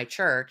ed at my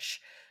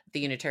church, the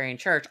Unitarian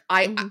Church.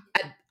 I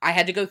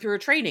had to go through a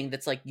training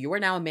that's like, you are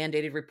now a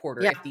mandated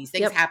reporter. Yeah. If these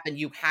things happen,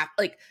 you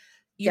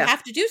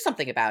have to do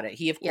something about it.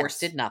 He of course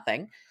did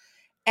nothing.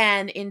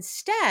 And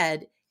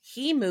instead,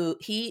 he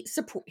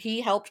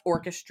helped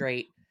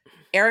orchestrate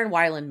Aaron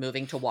Weiland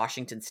moving to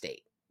Washington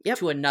State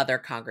to another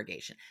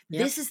congregation.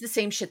 This is the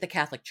same shit the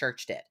Catholic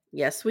Church did.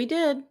 Yes, we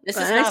did.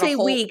 I say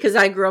we because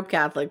I grew up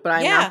Catholic, but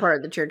I'm not part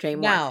of the church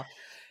anymore.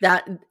 No.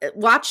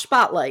 Watch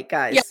Spotlight,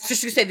 guys. Yeah,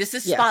 just to say this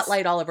is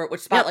Spotlight all over it, which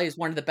Spotlight is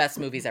one of the best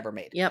movies ever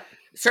made. Yep.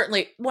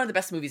 Certainly one of the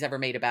best movies ever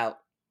made about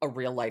a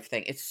real life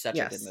thing. It's such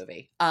a good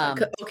movie.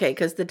 Okay,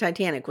 because the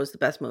Titanic was the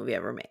best movie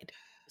ever made.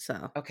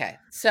 So okay,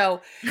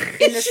 so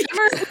in the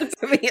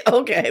summer,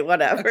 okay,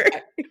 whatever.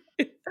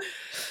 Okay.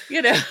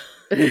 You know,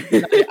 I'm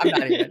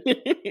not even.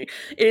 It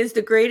is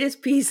the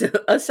greatest piece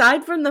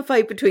aside from the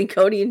fight between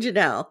Cody and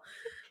Janelle.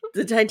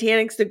 The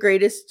Titanic's the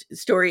greatest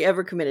story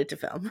ever committed to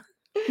film.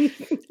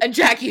 And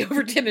Jackie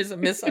Overton is a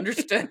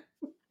misunderstood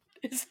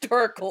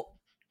historical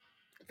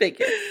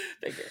figure.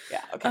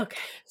 Yeah. Okay.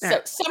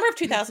 So summer of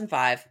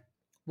 2005,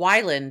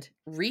 Weiland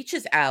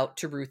reaches out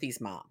to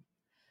Ruthie's mom.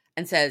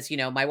 And says,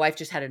 my wife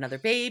just had another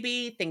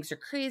baby. Things are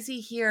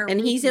crazy here.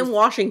 And he's in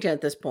Washington at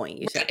this point,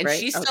 you said, right? And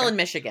she's still in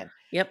Michigan.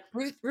 Yep.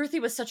 Ruthie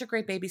was such a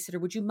great babysitter.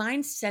 Would you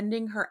mind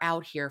sending her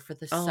out here for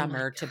the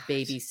summer to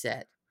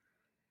babysit?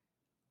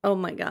 Oh,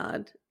 my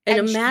God.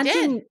 And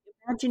imagine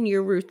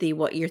you're Ruthie,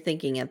 what you're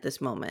thinking at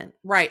this moment.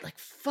 Right. Like,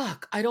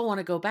 fuck, I don't want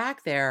to go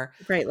back there.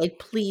 Right. Like,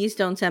 please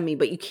don't send me,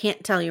 but you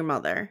can't tell your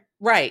mother.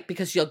 Right.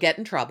 Because you'll get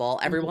in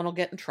trouble. Everyone will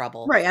get in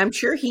trouble. Right. I'm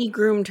sure he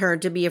groomed her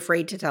to be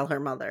afraid to tell her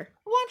mother.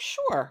 Well,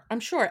 I'm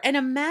sure. And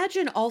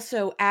imagine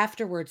also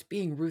afterwards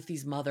being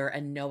Ruthie's mother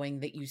and knowing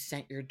that you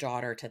sent your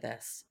daughter to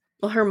this.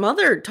 Well, her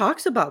mother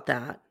talks about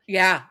that.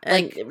 Yeah.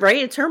 Like,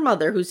 right? It's her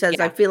mother who says,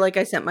 I feel like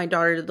I sent my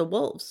daughter to the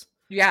wolves.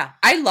 Yeah.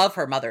 I love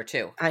her mother,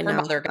 too. Her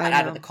mother got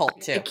out of the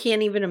cult, too. I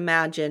can't even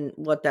imagine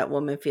what that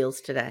woman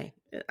feels today.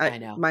 I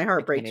know. My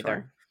heart breaks for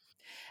her.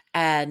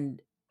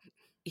 And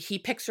he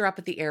picks her up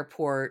at the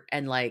airport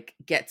and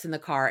gets in the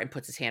car and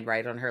puts his hand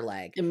right on her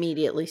leg.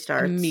 Immediately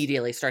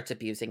starts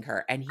abusing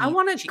her. And I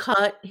want to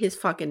cut his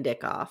fucking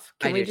dick off.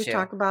 Can we just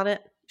talk about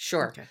it?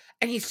 Sure. Okay.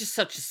 And he's just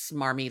such a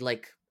smarmy,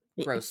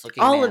 gross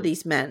looking All man. of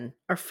these men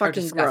are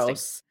fucking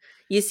gross.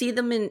 You see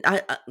them in,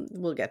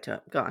 we'll get to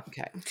it. Go on.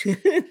 Okay.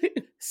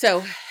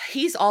 So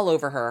he's all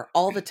over her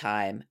all the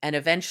time. And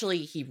eventually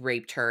he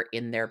raped her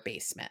in their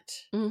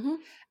basement. Mm-hmm.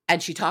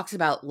 And she talks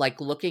about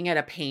looking at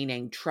a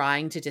painting,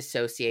 trying to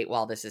dissociate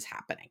while this is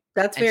happening.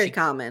 That's very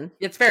common.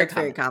 It's very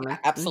common. Yeah,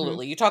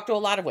 absolutely. Mm-hmm. You talk to a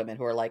lot of women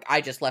who are like,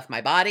 I just left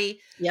my body.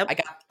 Yep.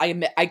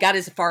 I got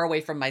as far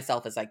away from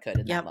myself as I could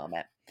in that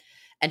moment.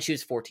 And she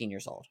was 14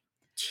 years old.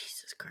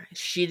 Jesus Christ.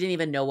 She didn't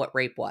even know what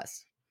rape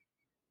was.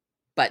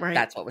 But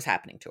that's what was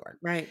happening to her.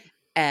 Right.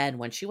 And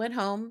when she went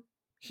home,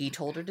 he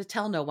told her to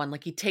tell no one.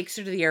 He takes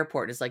her to the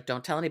airport and is like,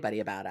 don't tell anybody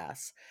about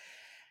us.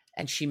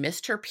 And she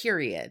missed her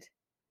period.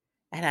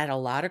 And had a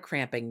lot of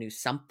cramping, knew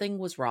something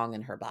was wrong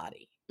in her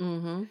body.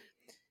 Mm-hmm.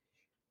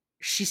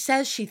 She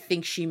says she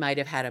thinks she might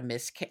have had a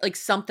miscarriage,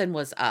 something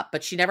was up,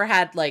 but she never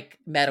had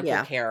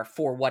medical care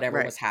for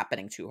whatever was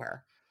happening to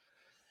her.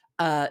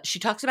 She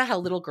talks about how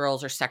little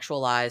girls are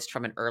sexualized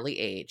from an early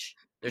age.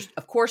 There's,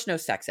 of course, no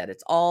sex ed.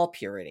 It's all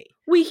purity.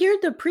 We hear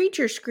the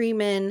preacher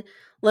screaming,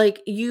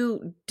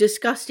 you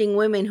disgusting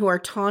women who are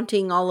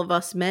taunting all of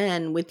us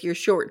men with your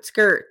short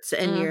skirts.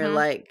 And you're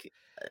like...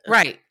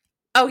 Right.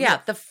 Oh, yeah.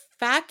 The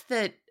fact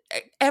that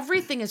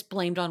everything is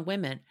blamed on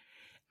women.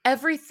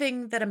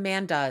 Everything that a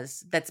man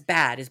does that's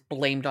bad is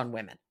blamed on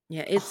women.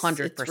 Yeah, it's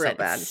 100%. It's real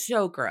bad. It's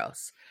so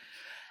gross.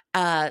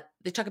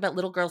 They talk about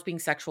little girls being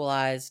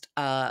sexualized.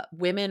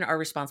 Women are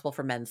responsible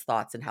for men's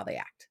thoughts and how they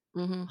act.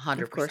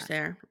 100%. Of course they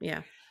are.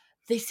 Yeah.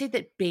 They say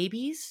that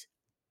babies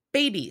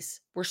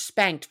were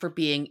spanked for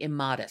being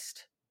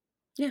immodest.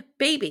 Yeah,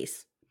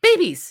 babies.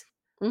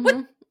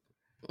 What?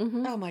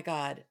 Oh my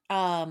God.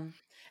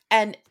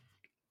 And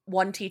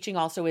one teaching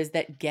also is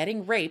that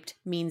getting raped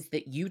means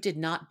that you did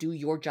not do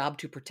your job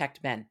to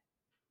protect men.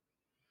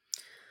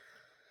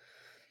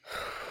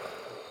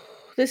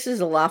 This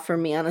is a lot for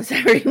me on a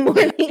Saturday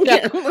morning.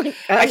 Yeah.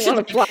 I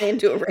want to fly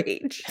into a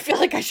rage. I feel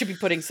like I should be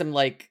putting some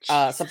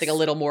something a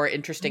little more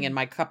interesting in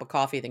my cup of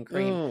coffee than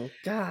cream. Oh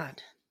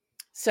God.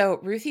 So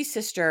Ruthie's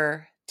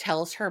sister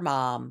tells her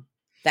mom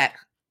that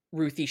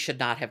Ruthie should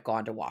not have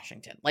gone to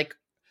Washington. Like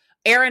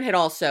Aaron had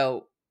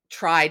also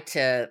tried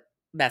to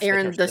mess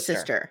with her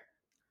sister.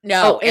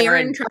 No,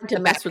 Aaron tried to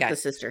mess with the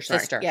sister.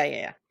 Sorry.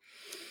 Yeah.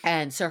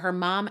 And so her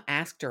mom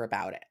asked her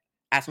about it.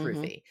 Asked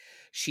Ruthie.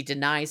 She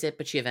denies it,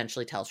 but she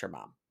eventually tells her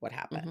mom what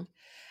happened.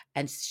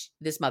 And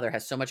this mother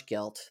has so much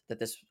guilt that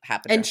this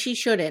happened. And she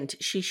shouldn't.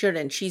 She's she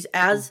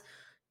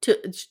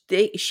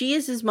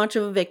is as much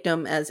of a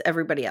victim as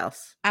everybody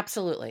else.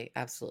 Absolutely.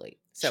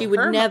 So she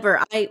would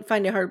never, I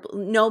find it hard.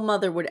 No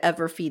mother would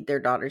ever feed their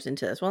daughters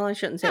into this. Well, I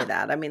shouldn't say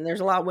that. I mean,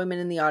 there's a lot of women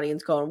in the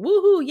audience going,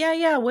 woohoo,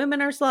 yeah,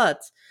 women are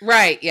sluts.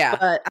 Right, yeah.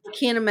 But I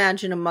can't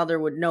imagine a mother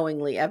would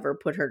knowingly ever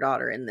put her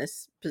daughter in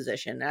this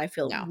position. I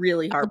feel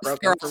really heartbroken.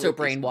 They're also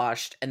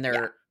brainwashed and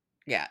they're,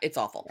 it's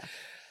awful. Yeah.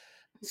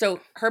 So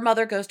her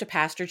mother goes to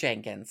Pastor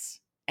Jenkins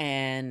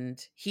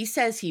and he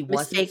says he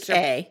wasn't.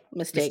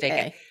 Mistake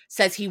A.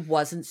 Says he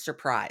wasn't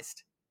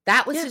surprised.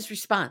 That was his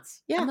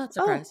response. Yeah. I'm not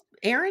surprised.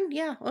 Aaron?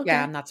 Yeah. Okay.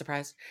 Yeah, I'm not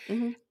surprised.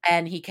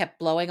 And he kept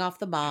blowing off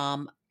the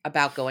mom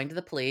about going to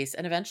the police.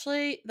 And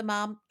eventually the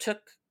mom took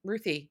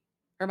Ruthie.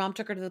 Her mom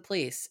took her to the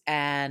police.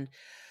 And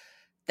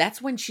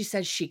that's when she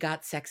says she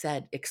got sex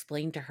ed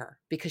explained to her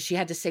because she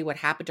had to say what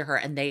happened to her.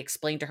 And they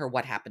explained to her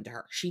what happened to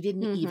her. She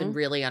didn't even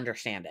really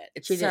understand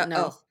it. She didn't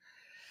know.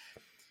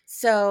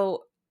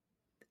 So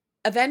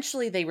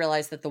eventually they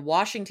realized that the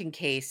Washington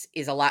case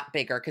is a lot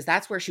bigger because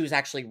that's where she was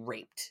actually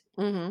raped.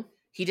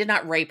 He did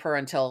not rape her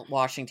until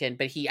Washington,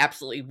 but he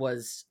absolutely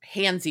was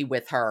handsy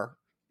with her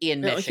in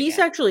Michigan. He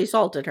sexually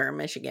assaulted her in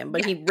Michigan,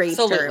 but he raped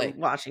her in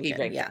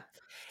Washington. Her.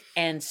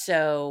 And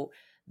so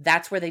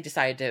that's where they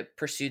decided to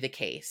pursue the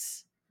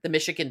case. The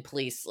Michigan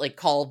police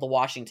called the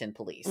Washington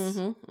police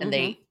and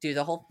they do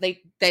the whole,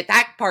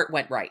 that part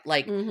went right.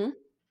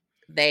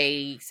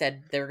 They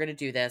said they were going to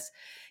do this.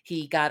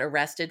 He got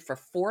arrested for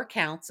 4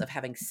 counts of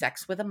having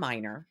sex with a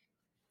minor.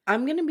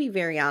 I'm going to be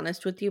very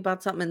honest with you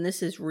about something, and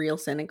this is real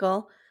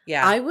cynical.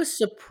 Yeah. I was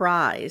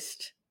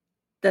surprised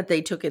that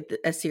they took it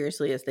as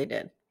seriously as they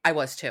did. I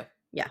was too.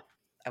 Yeah.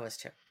 I was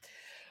too.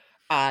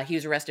 He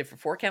was arrested for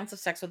 4 counts of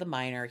sex with a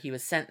minor. He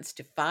was sentenced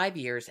to 5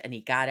 years and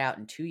he got out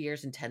in 2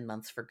 years and 10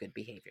 months for good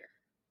behavior.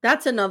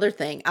 That's another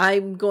thing.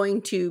 I'm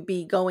going to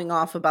be going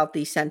off about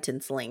these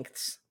sentence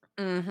lengths.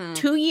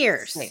 2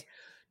 years.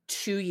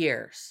 2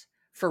 years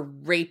for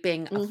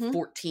raping a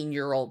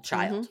 14-year-old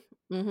child.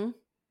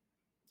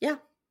 Yeah.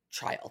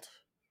 Child.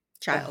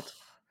 Ugh.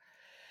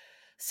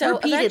 So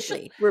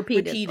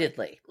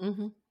repeatedly.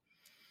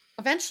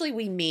 Eventually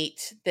we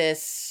meet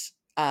this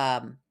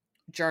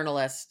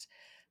journalist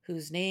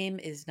whose name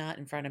is not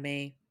in front of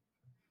me.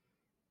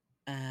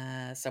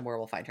 Somewhere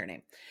we'll find her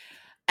name.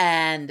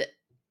 And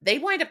they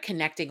wind up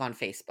connecting on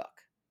Facebook.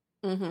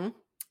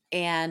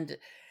 And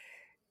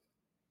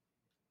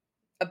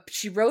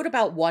she wrote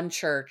about one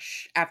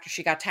church after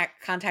she got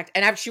contacted.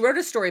 And after she wrote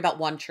a story about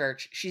one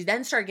church, she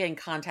then started getting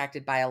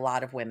contacted by a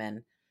lot of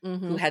women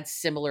who had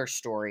similar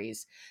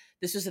stories.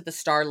 This was at the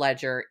Star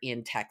Ledger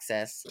in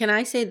Texas. Can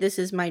I say this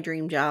is my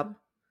dream job?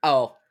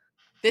 Oh,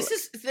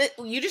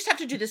 you just have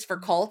to do this for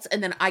cults,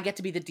 and then I get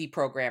to be the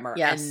deprogrammer.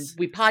 Yes. And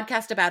we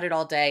podcast about it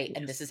all day,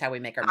 and this is how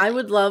we make our money. I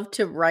would love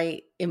to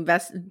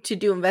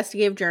do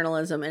investigative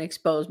journalism and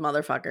expose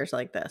motherfuckers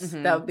like this.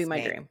 That would be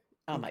my dream.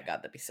 Oh my God,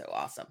 that'd be so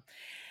awesome.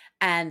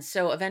 And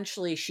so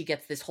eventually she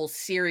gets this whole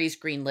series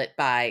greenlit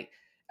by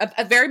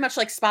a very much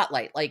like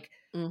Spotlight,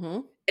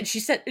 and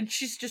she said, and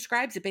she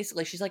describes it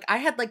basically. She's like, I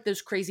had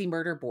those crazy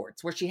murder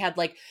boards where she had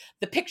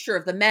the picture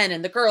of the men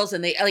and the girls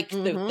and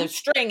the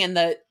string and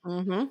the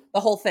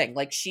whole thing.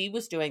 She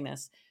was doing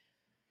this.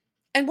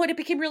 And what it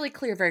became really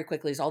clear very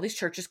quickly is all these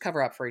churches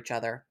cover up for each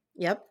other.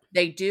 Yep.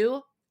 They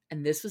do.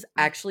 And this was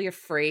actually a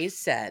phrase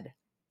said,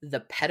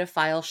 the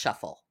pedophile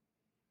shuffle.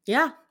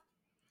 Yeah.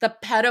 The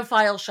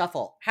pedophile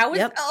shuffle. How is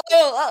Yep.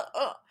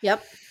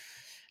 Yep.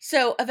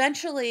 So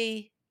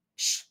eventually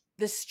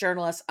this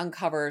journalist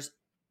uncovers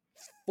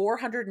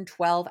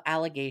 412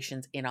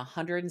 allegations in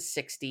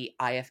 160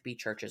 IFB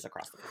churches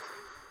across the country.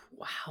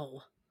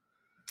 Wow.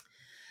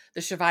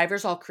 The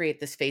survivors all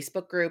create this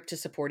Facebook group to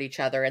support each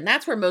other. And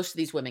that's where most of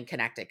these women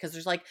connected. Because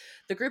there's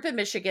the group in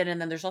Michigan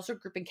and then there's also a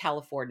group in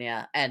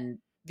California. And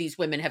these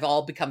women have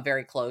all become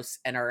very close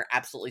and are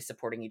absolutely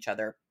supporting each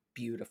other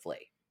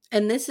beautifully.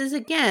 And this is,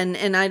 again,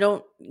 and I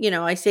don't,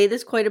 I say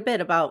this quite a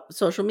bit about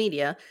social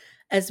media.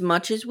 As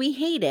much as we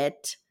hate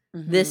it,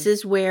 this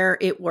is where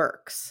it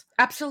works.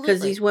 Absolutely.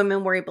 Because these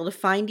women were able to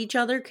find each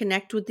other,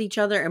 connect with each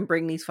other, and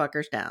bring these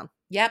fuckers down.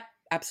 Yep,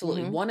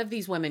 absolutely. One of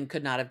these women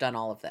could not have done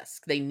all of this.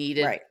 They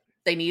needed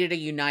a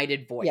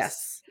united voice.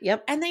 Yes.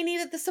 Yep. And they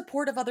needed the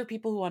support of other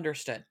people who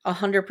understood.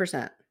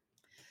 100%.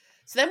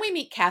 So then we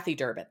meet Kathy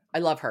Durbin. I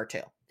love her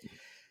too.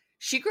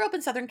 She grew up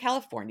in Southern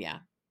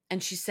California,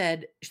 and she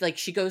said, like,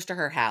 she goes to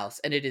her house,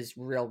 and it is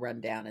real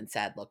rundown and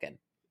sad looking.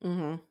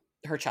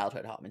 Her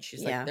childhood home. And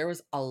she's like, there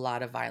was a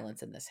lot of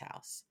violence in this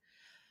house.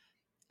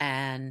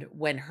 And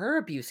when her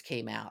abuse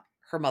came out,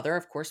 her mother,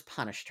 of course,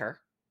 punished her.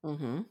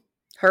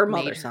 Her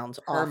mother sounds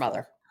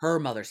awful. Her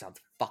mother sounds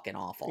fucking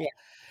awful.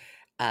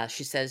 Yeah.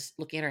 She says,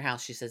 looking at her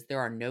house, she says, there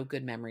are no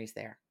good memories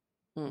there.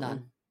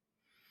 None.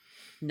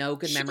 No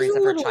good memories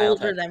of her childhood. She's a little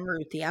older than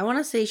Ruthie. I want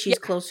to say she's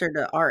closer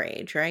to our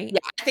age, right? Yeah,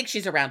 I think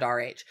she's around our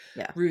age.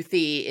 Yeah.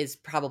 Ruthie is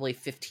probably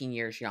 15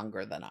 years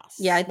younger than us.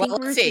 Yeah, I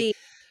think Ruthie,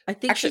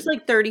 she's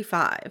like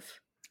 35.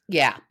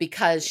 Yeah,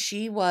 because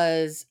she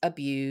was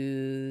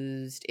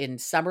abused in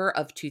summer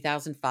of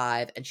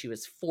 2005 and she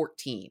was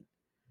 14.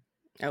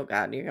 Oh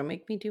God, you're going to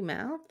make me do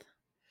math?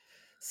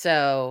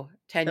 So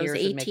 10 that years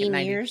was 18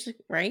 years,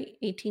 right?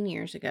 18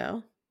 years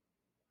ago.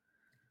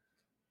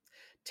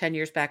 10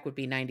 years back would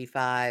be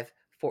 91.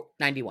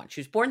 She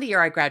was born the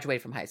year I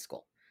graduated from high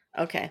school.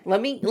 Okay,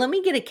 let me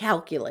get a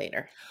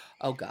calculator.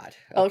 Oh God.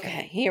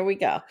 Okay, here we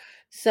go.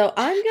 So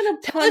I'm gonna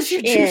punch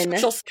in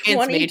social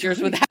science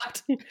majors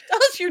without tell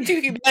us your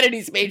two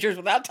humanities majors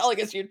without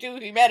telling us your two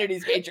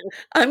humanities majors.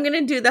 I'm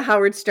gonna do the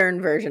Howard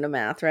Stern version of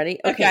math. Ready?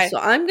 Okay. So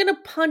I'm gonna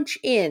punch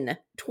in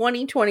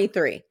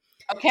 2023.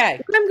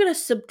 Okay. I'm gonna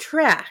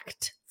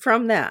subtract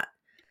from that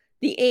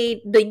the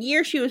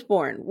year she was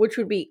born, which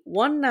would be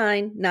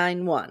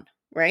 1991.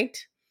 Right?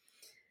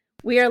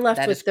 We are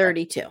left with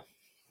 32. Correct.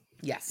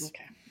 Yes.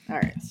 Okay. All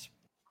right.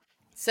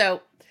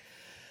 So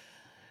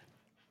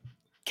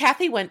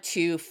Kathy went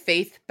to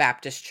Faith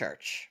Baptist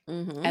Church,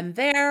 and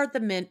there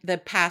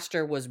the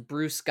pastor was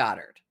Bruce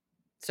Goddard.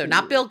 So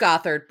not Bill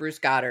Gothard, Bruce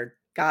Goddard.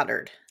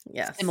 Goddard,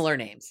 yes. Similar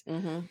names.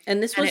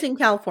 And this was in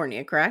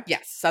California, correct?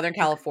 Yes, Southern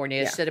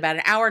California. It's about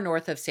an hour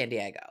north of San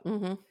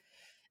Diego.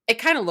 It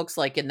kind of looks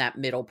like in that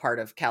middle part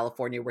of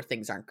California where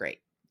things aren't great.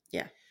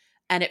 Yeah.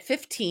 And at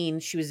 15,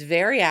 she was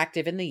very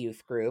active in the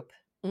youth group.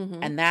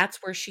 And that's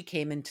where she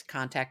came into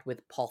contact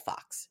with Paul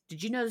Fox.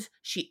 Did you know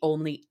she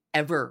only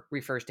ever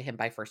refers to him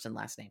by first and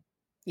last name?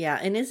 Yeah.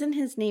 And isn't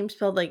his name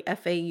spelled like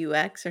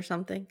F-A-U-X or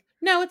something?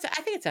 No, I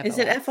think it's F-O-X. Is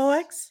it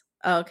F-O-X?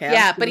 Oh, okay.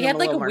 Yeah, but he had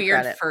like a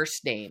weird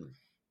first name.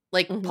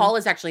 Like Paul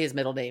is actually his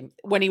middle name.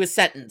 When he was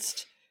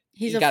sentenced,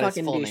 he's a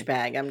fucking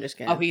douchebag. I'm just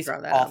going to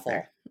throw that out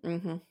there.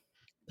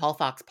 Paul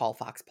Fox.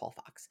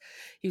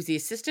 He was the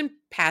assistant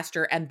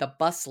pastor and the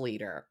bus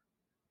leader.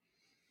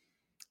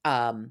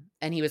 And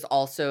he was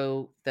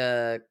also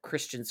the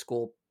Christian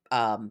school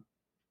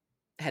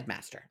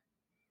headmaster.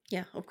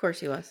 Yeah, of course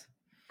he was.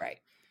 Right.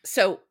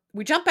 So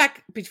we jump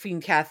back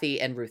between Kathy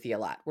and Ruthie a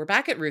lot. We're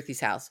back at Ruthie's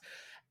house,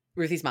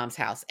 Ruthie's mom's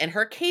house, and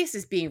her case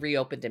is being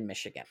reopened in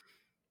Michigan.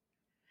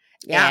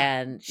 Yeah,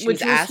 and she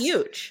which was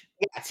huge.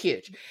 Yeah, it's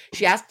huge.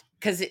 She asked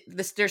because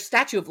there's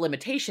statute of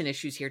limitation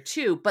issues here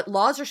too, but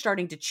laws are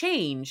starting to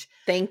change.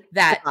 Thank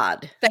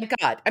God. Thank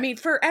God. I mean,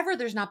 forever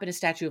there's not been a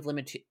statute of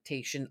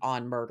limitation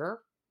on murder.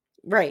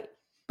 Right.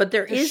 But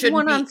there is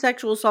one on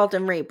sexual assault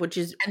and rape, which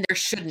is and there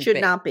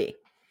should not be.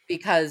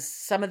 Because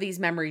some of these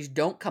memories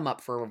don't come up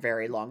for a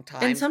very long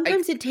time. And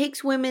sometimes it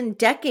takes women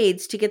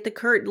decades to get the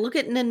courage. Look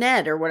at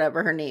Nanette or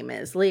whatever her name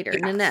is later.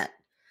 Yes. Nanette.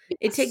 Yes.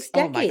 It takes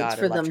decades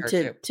for them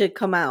to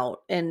come out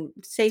and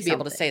say something. Be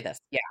able to say this.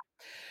 Yeah.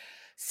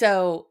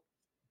 So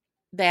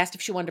they asked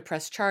if she wanted to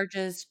press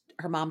charges.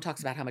 Her mom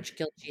talks about how much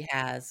guilt she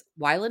has.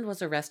 Weiland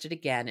was arrested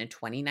again in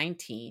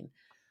 2019,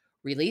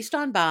 released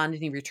on bond,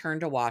 and he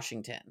returned to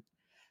Washington.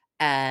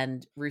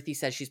 And Ruthie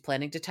says she's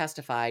planning to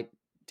testify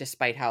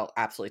despite how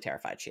absolutely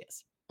terrified she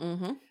is.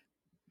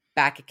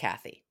 Back at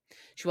Kathy.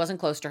 She wasn't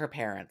close to her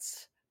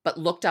parents, but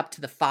looked up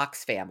to the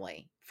Fox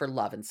family for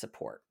love and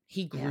support.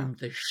 He groomed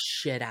the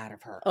shit out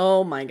of her.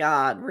 Oh my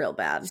God, real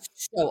bad.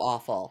 So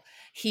awful.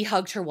 He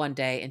hugged her one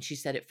day and she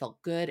said it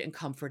felt good and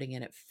comforting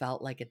and it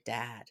felt like a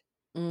dad.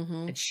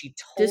 And she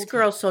told this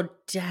girl so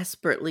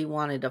desperately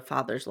wanted a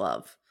father's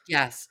love.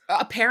 Yes.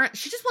 A parent.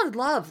 She just wanted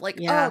love. Like,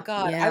 oh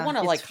God, I want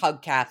to like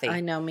hug Kathy.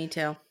 I know, me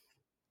too.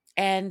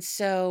 And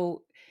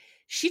so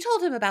she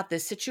told him about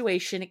this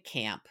situation at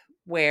camp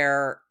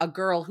where a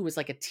girl who was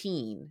like a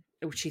teen,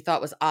 which she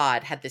thought was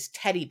odd, had this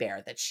teddy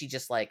bear that she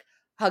just like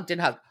hugged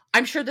and hugged.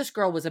 I'm sure this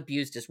girl was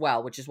abused as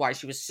well, which is why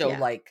she was so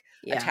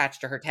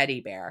attached to her teddy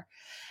bear.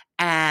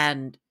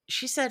 And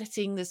she said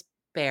seeing this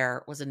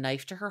bear was a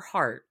knife to her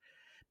heart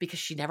because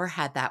she never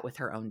had that with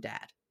her own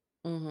dad.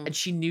 And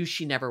she knew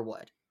she never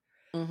would.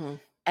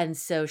 And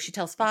so she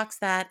tells Fox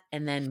that.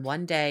 And then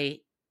one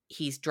day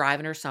he's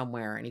driving her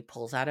somewhere and he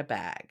pulls out a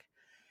bag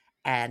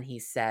and he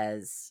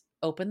says,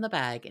 open the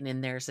bag, and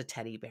in there's a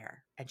teddy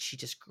bear. And she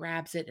just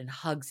grabs it and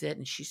hugs it.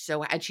 And she's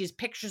and she has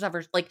pictures of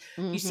her. Like,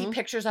 you see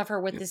pictures of her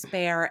with this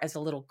bear as a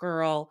little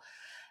girl.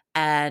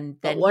 And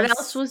then what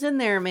else was in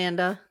there,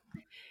 Amanda?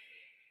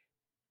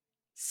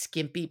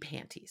 Skimpy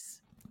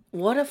panties.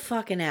 What a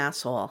fucking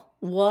asshole.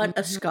 What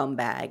a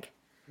scumbag.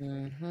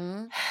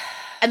 Mm-hmm.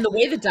 And the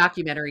way the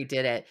documentary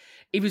did it,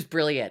 it was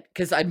brilliant.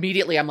 Because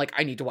immediately I'm like,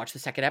 I need to watch the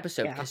second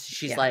episode. Because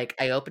she's like,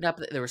 I opened up,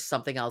 there was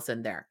something else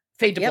in there.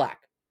 Fade to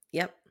black.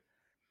 Yep.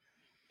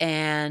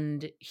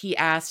 And he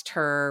asked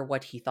her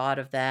what he thought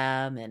of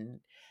them. And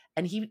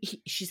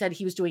she said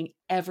he was doing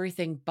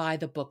everything by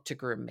the book to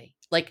groom me.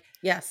 Like,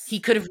 yes, he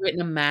could have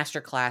written a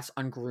masterclass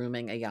on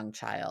grooming a young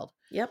child.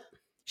 Yep.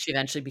 She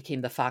eventually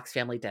became the Fox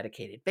family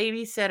dedicated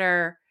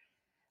babysitter.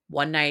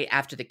 One night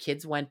after the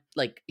kids went,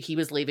 like, he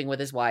was leaving with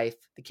his wife,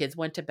 the kids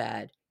went to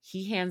bed.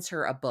 He hands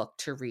her a book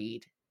to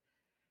read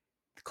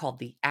called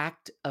The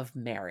Act of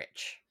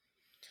Marriage.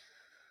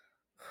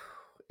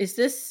 Is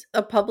this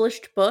a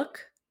published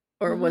book?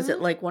 Or was it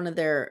like one of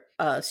their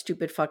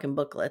stupid fucking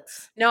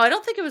booklets? No, I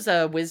don't think it was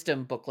a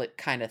wisdom booklet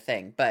kind of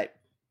thing, but...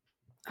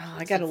 Oh,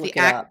 I got to look it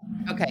up.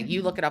 Okay,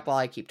 you look it up while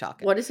I keep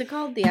talking. What is it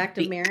called? The Act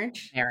of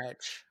Marriage?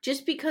 Marriage.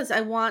 Just because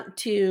I want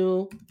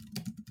to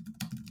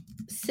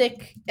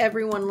sick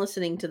everyone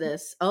listening to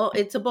this. Oh,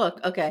 it's a book.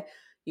 Okay.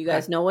 You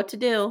guys know what to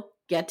do.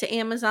 Get to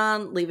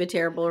Amazon, leave a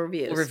terrible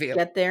review.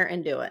 Get there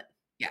and do it.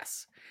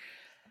 Yes.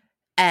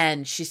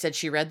 And she said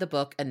she read the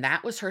book, and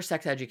that was her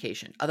sex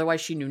education. Otherwise,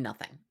 she knew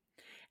nothing.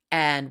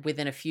 And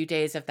within a few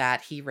days of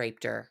that, he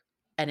raped her.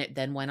 And it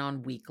then went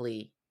on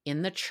weekly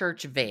in the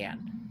church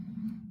van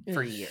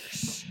for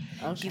years.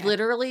 Okay. He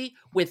literally,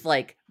 with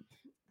like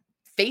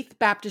Faith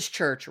Baptist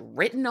Church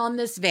written on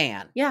this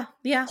van. Yeah.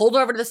 Pulled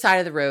over to the side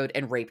of the road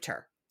and raped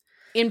her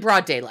in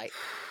broad daylight.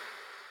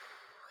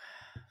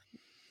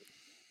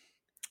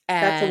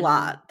 That's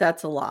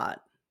a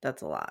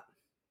lot.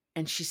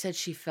 And she said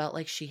she felt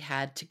like she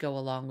had to go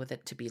along with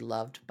it to be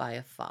loved by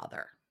a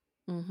father.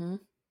 Mm-hmm.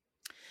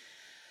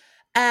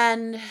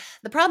 And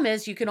the problem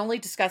is you can only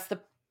discuss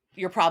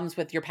your problems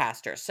with your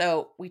pastor.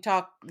 So we've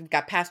got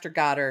Pastor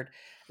Goddard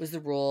was the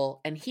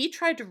rule, and he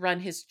tried to run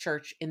his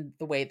church in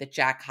the way that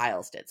Jack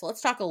Hyles did. So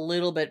let's talk a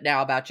little bit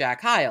now about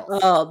Jack Hyles.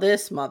 Oh,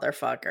 this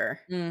motherfucker.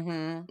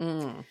 Mm-hmm.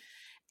 Mm.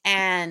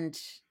 And,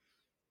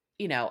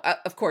 you know,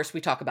 of course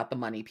we talk about the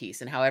money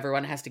piece and how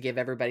everyone has to give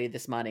everybody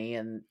this money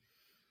and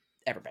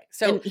everybody.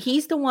 So and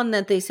he's the one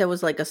that they said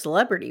was like a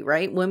celebrity,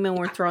 right? Women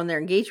were throwing their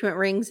engagement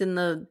rings in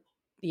the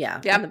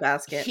in the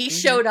basket. He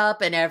showed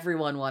up and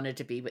everyone wanted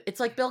to be. It's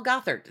like Bill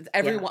Gothard.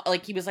 Everyone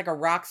like he was like a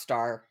rock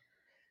star,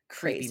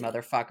 creepy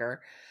motherfucker.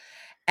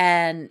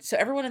 And so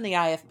everyone in the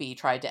IFB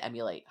tried to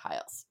emulate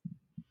Hyles.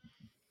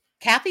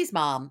 Kathy's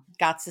mom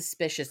got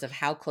suspicious of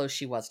how close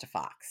she was to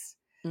Fox.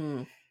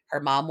 Mm. Her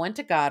mom went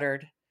to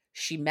Goddard.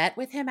 She met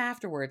with him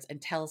afterwards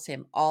and tells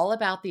him all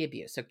about the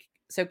abuse.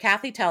 So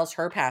Kathy tells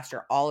her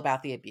pastor all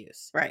about the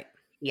abuse. Right.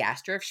 He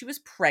asked her if she was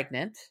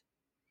pregnant.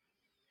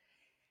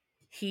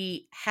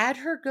 He had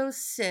her go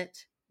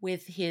sit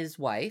with his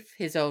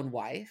own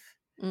wife,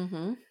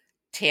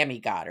 Tammy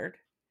Goddard.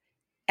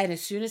 And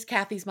as soon as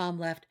Kathy's mom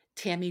left,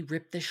 Tammy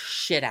ripped the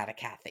shit out of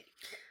Kathy.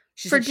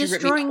 For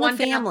destroying the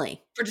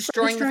family. For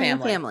destroying the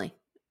family.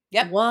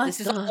 Yep.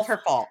 This is all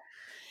her fault.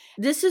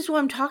 This is what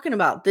I'm talking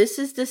about. This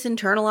is this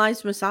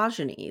internalized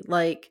misogyny.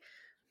 Like,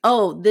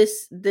 oh,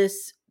 this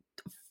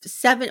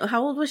 7,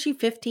 how old was she?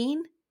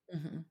 15?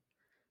 Mm-hmm.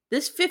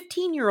 This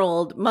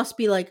 15-year-old must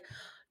be like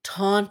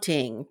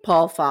taunting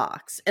Paul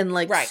Fox and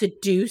like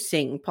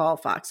seducing Paul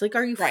Fox. Like,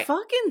 are you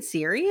fucking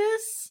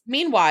serious?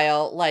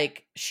 Meanwhile,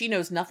 like, she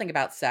knows nothing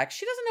about sex.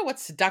 She doesn't know what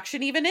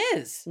seduction even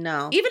is.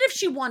 No. Even if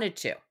she wanted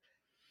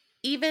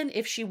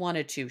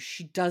to,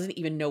 she doesn't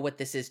even know what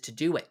this is to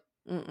do it.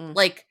 Mm-mm.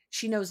 Like,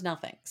 she knows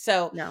nothing.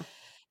 So no.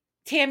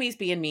 Tammy's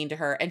being mean to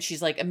her, and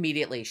she's like,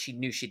 immediately she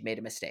knew she'd made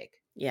a mistake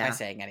by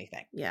saying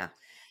anything. Yeah.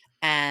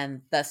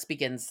 And thus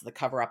begins the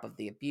cover-up of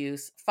the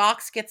abuse.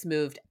 Fox gets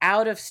moved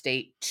out of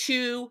state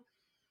to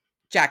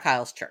Jack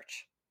Hyles'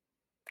 church,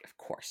 of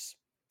course.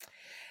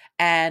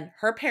 And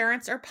her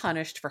parents are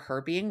punished for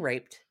her being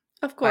raped,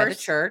 of course, by the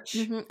church.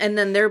 Mm-hmm. And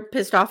then they're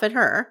pissed off at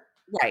her.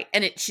 Right.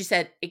 And she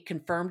said it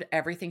confirmed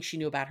everything she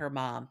knew about her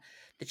mom,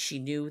 that she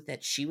knew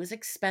that she was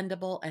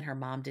expendable and her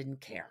mom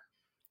didn't care.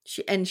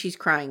 She's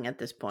crying at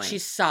this point.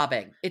 She's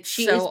sobbing.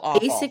 She is awful.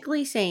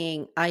 Basically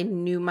saying, I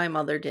knew my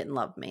mother didn't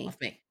love me.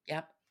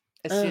 Yep.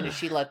 As soon as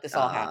she let this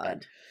all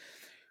happen.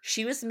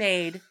 She was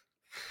made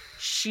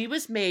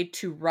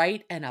to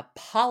write an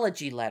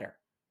apology letter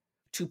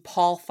to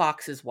Paul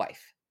Fox's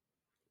wife.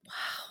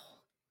 Wow.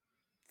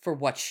 For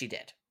what she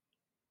did.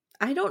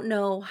 I don't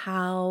know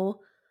how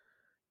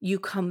you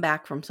come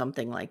back from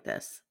something like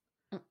this.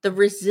 The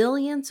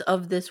resilience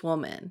of this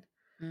woman.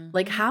 Mm-hmm.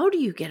 Like, how do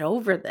you get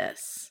over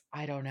this?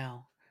 I don't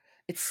know.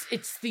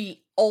 It's the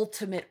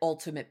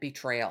ultimate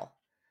betrayal.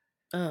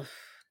 Ugh.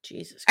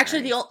 Jesus Christ.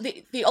 Actually,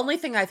 the only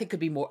thing I think could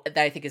be more that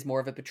I think is more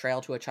of a betrayal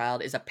to a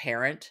child is a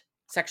parent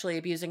sexually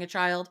abusing a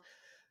child.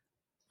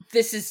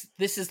 This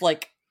is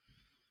like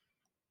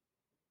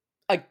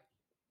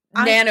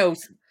nano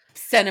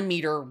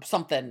centimeter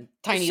something,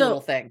 tiny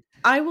little thing.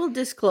 I will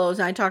disclose,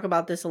 and I talk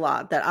about this a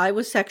lot, that I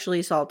was sexually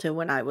assaulted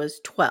when I was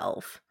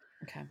 12.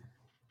 Okay.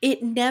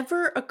 It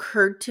never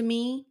occurred to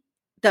me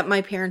that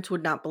my parents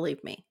would not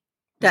believe me.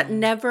 That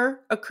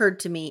never occurred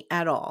to me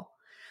at all.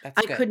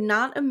 I could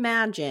not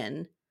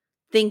imagine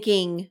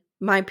thinking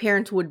my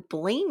parents would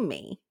blame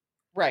me.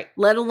 Right.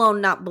 Let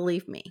alone not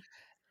believe me.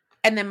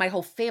 And then my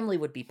whole family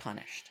would be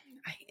punished.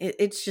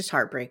 It's just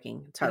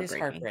heartbreaking. It's heartbreaking. It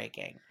is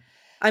heartbreaking.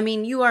 I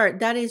mean,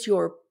 that is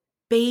your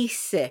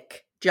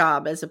basic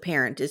job as a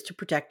parent, is to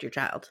protect your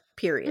child,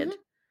 period.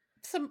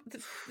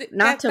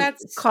 Not to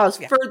cause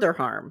further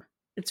harm.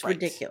 It's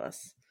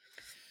ridiculous.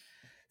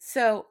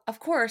 So, of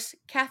course,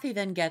 Kathy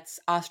then gets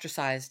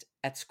ostracized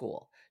at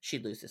school. She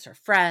loses her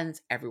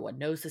friends. Everyone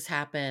knows this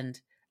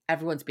happened.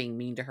 Everyone's being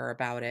mean to her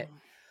about it.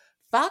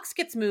 Fox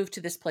gets moved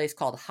to this place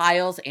called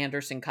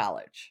Hyles-Anderson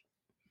College,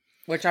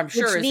 which I'm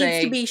sure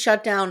needs to be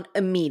shut down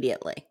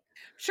immediately.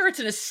 Sure, it's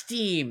an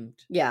esteemed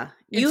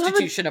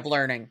institution of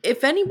learning.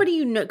 If anybody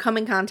you come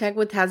in contact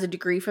with has a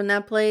degree from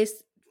that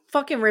place,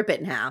 fucking rip it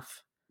in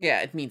half.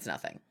 Yeah, it means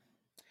nothing.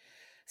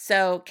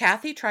 So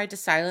Kathy tried to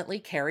silently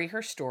carry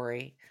her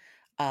story.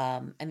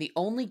 And the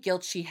only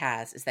guilt she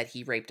has is that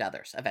he raped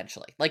others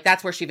eventually. Like,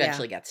 that's where she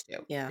eventually gets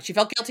to. Yeah. She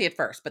felt guilty at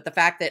first, but the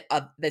fact that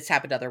this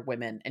happened to other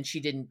women and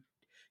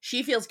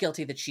she feels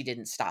guilty that she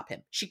didn't stop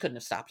him. She couldn't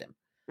have stopped him.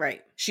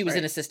 Right. She was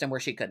in a system where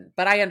she couldn't.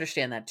 But I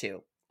understand that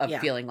too, of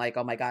feeling like,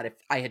 oh my God, if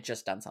I had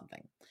just done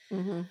something.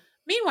 Mm-hmm.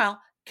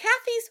 Meanwhile,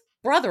 Kathy's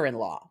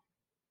brother-in-law,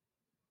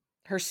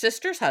 her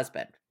sister's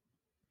husband,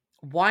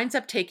 winds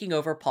up taking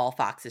over Paul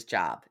Fox's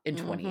job in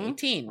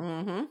 2018.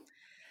 Mm-hmm.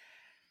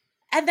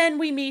 And then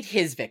we meet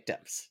his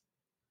victims.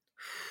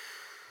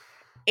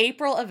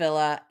 April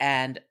Avila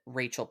and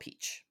Rachel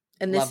Peach.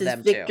 And this is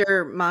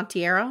Victor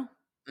Monteiro?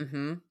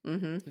 Mm-hmm.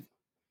 Mm-hmm.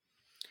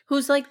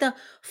 Who's like the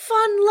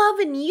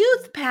fun-loving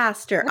youth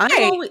pastor.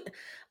 Right.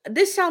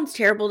 This sounds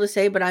terrible to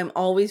say, but I'm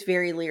always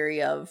very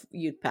leery of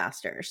youth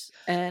pastors.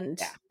 And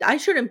I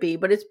shouldn't be,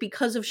 but it's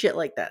because of shit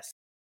like this.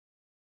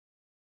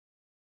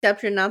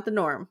 Exception, not the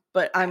norm.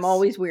 But I'm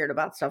always weird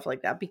about stuff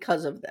like that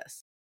because of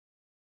this.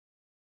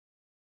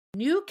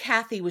 Knew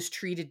Kathy was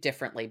treated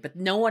differently, but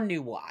no one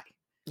knew why.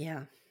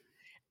 Yeah.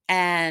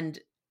 And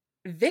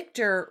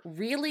Victor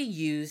really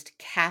used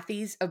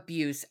Kathy's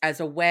abuse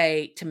as a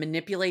way to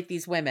manipulate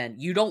these women.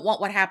 You don't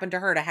want what happened to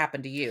her to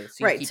happen to you.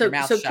 So you keep your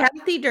mouth shut.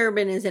 Kathy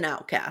Durbin is an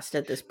outcast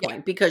at this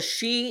point because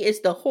she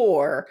is the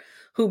whore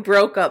who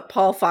broke up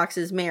Paul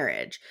Fox's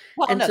marriage.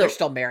 Well, and they're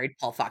still married.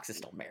 Paul Fox is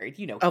still married.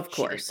 You know, of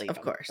course.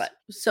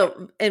 But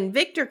and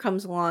Victor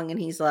comes along and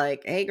he's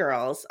like, "Hey,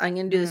 girls, I'm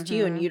going to do this to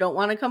you, and you don't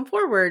want to come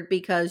forward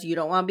because you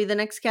don't want to be the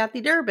next Kathy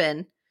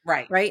Durbin."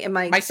 Right. Right. Am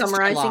I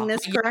summarizing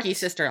this correct? My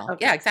sister-in-law.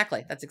 Okay. Yeah,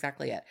 exactly. That's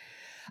exactly it.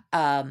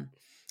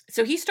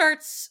 So he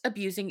starts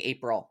abusing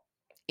April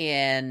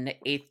in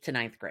 8th to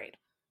 9th grade,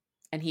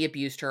 and he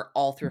abused her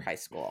all through high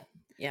school.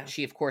 Yeah.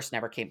 She, of course,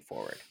 never came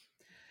forward.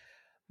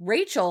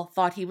 Rachel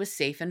thought he was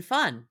safe and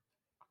fun.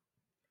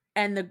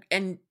 And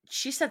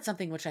she said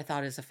something which I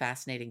thought is a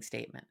fascinating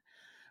statement.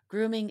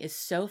 Grooming is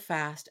so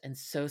fast and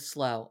so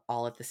slow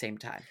all at the same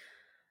time.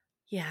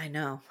 Yeah, I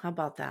know. How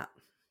about that?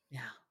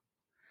 Yeah.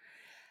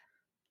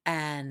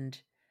 And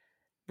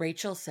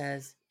Rachel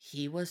says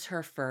he was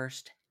her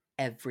first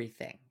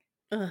everything.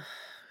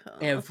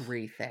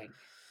 Everything.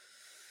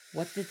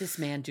 What did this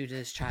man do to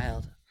this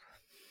child?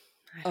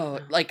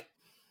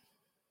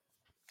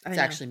 It's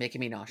actually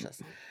making me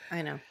nauseous.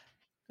 I know.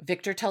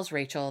 Victor tells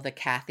Rachel that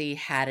Kathy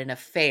had an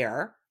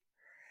affair.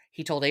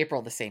 He told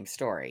April the same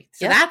story.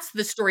 So that's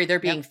the story they're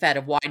being fed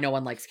of why no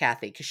one likes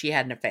Kathy, because she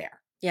had an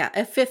affair. Yeah,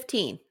 at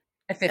 15.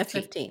 At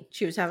 15.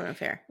 She was having an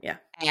affair. Yeah.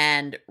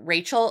 And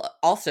Rachel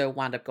also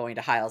wound up going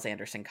to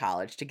Hyles-Anderson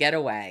College to get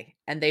away.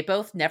 And they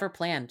both never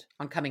planned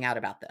on coming out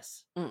about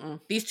this. Mm-mm.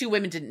 These two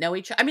women didn't know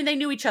each other. I mean, they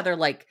knew each other,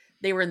 like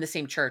they were in the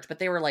same church, but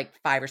they were like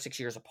 5 or 6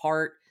 years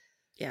apart.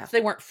 Yeah. So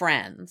they weren't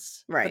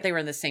friends. Right. But they were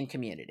in the same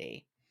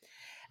community.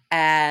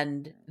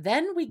 And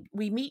then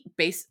we meet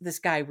this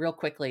guy real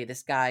quickly,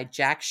 this guy,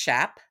 Jack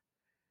Schaap.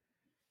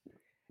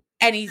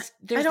 And I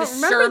don't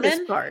remember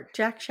this part.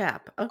 Jack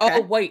Schaap. Okay.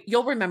 Oh, wait,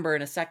 you'll remember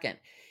in a second.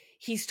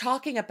 He's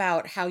talking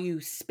about how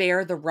you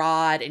spare the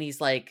rod, and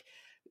he's like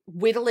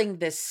whittling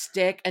this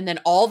stick, and then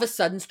all of a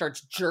sudden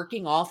starts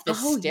jerking off the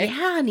stick. Oh,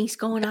 yeah, and he's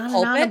going on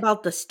and on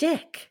about the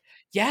stick.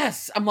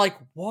 Yes. I'm like,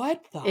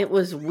 what the? It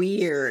was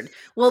weird.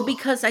 Well,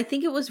 because I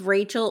think it was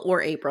Rachel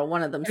or April,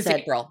 one of them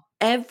said, April.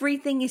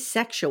 Everything is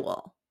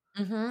sexual.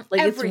 Mm-hmm. Like,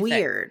 everything. It's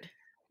weird.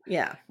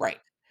 Yeah. Right.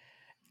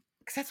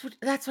 Because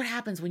that's what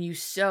happens when you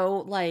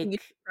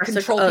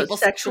control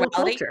people's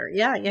sexuality. Culture.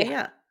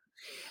 Yeah.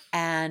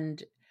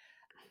 And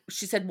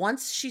she said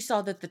once she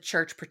saw that the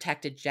church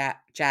protected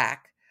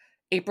Jack,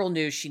 April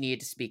knew she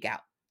needed to speak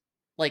out.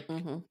 Like,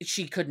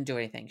 she couldn't do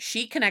anything.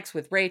 She connects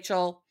with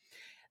Rachel.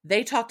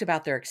 They talked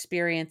about their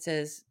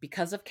experiences.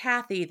 Because of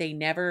Kathy, they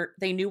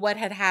knew what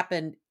would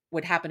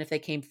happen if they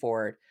came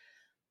forward.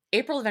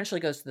 April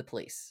eventually goes to the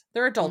police.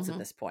 They're adults at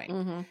this point.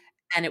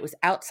 And it was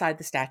outside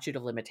the statute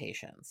of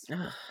limitations.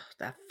 Ugh,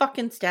 that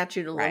fucking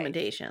statute of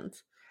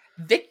limitations.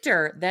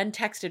 Victor then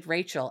texted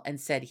Rachel and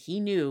said he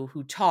knew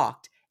who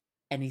talked,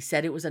 and he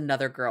said it was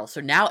another girl.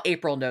 So now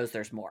April knows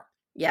there's more.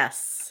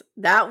 Yes,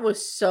 that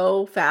was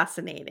so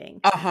fascinating.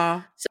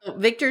 Uh-huh. So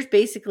Victor's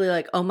basically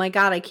like, oh my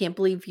God, I can't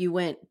believe you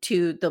went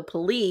to the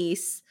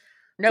police.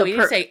 No, he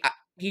didn't say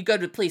you go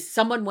to the police.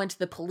 Someone went to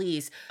the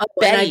police. Oh,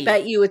 and I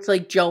bet you it's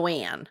like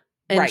Joanne.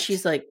 And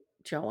she's like,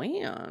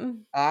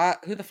 Joanne?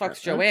 Who the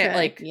fuck's Joanne? Okay.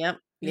 Like, you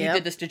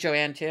did this to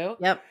Joanne too?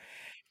 Yep.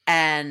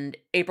 And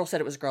April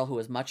said it was a girl who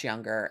was much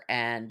younger,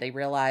 and they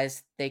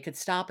realized they could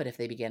stop it if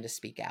they began to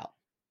speak out.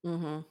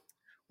 Mm-hmm.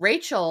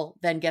 Rachel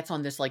then gets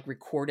on this like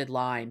recorded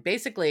line.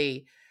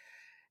 Basically,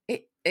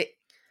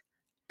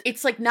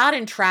 it's like not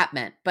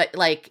entrapment, but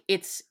like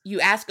it's you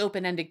ask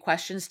open-ended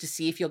questions to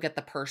see if you'll get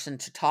the person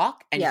to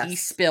talk, and he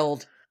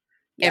spilled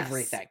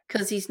everything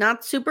because he's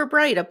not super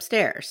bright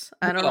upstairs.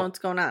 I don't know what's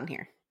going on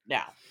here.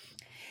 Yeah.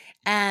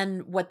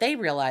 And what they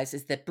realize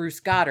is that Bruce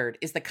Goddard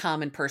is the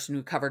common person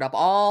who covered up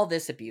all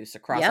this abuse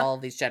across all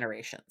of these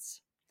generations.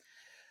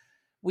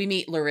 We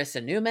meet Larissa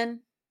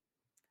Newman.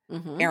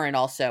 Mm-hmm. Aaron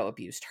also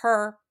abused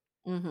her.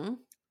 Mm-hmm.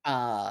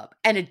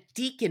 And a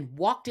deacon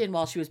walked in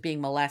while she was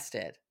being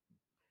molested.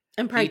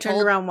 And probably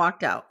turned around and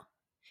walked out.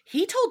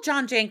 He told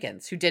John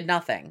Jenkins, who did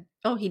nothing.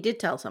 Oh, he did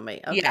tell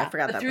somebody. Okay, I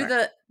forgot that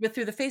part.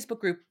 Through the Facebook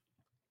group,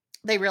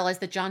 they realized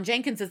that John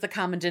Jenkins is the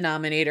common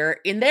denominator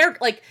in their,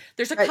 like,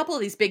 there's a couple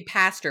of these big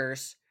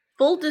pastors.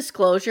 Full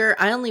disclosure,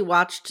 I only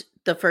watched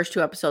the first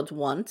 2 episodes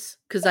once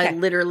because I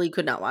literally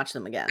could not watch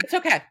them again. It's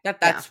okay.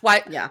 That's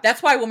why. Yeah.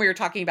 That's why when we were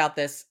talking about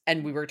this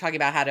and we were talking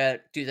about how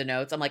to do the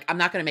notes, I'm like, I'm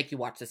not going to make you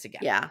watch this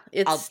again. Yeah,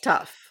 it's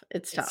tough.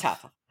 It's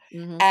tough.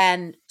 Mm-hmm.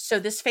 And so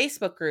this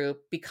Facebook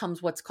group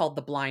becomes what's called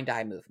the Blind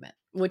Eye Movement,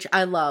 which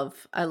I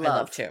love. I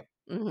love too.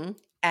 Mm-hmm.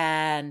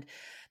 And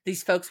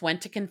these folks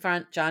went to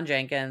confront John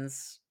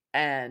Jenkins,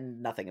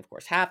 and nothing, of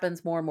course,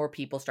 happens. More and more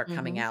people start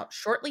coming out.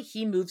 Shortly,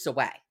 he moves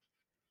away.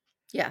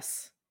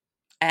 Yes.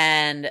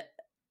 And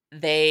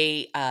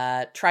they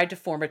tried to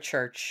form a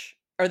church,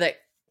 or they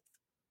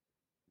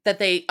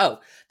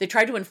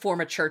tried to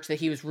inform a church that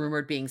he was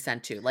rumored being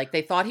sent to. Like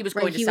they thought he was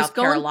going to South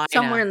Carolina.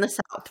 Somewhere in the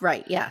South,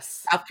 right?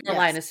 Yes. South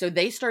Carolina. Yes. So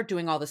they start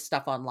doing all this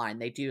stuff online.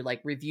 They do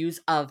like reviews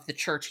of the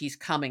church he's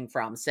coming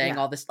from, saying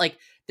all this, like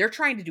they're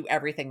trying to do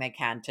everything they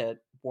can to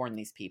warn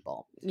these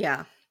people.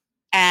 Yeah.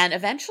 And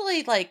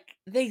eventually, like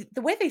the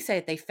way they say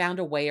it, they found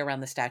a way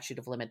around the statute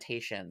of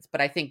limitations, but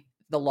I think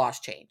the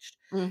laws changed.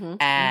 Mm-hmm.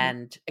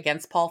 And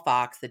against Paul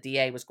Fox, the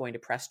DA was going to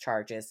press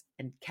charges.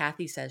 And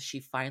Kathy says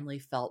she finally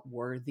felt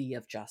worthy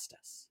of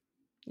justice.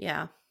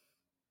 Yeah.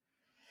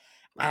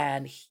 Wow.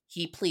 And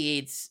he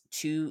pleads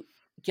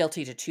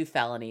guilty to 2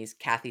 felonies.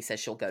 Kathy says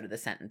she'll go to the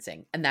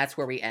sentencing. And that's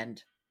where we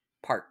end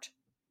part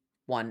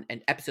 1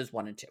 and episodes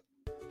 1 and 2.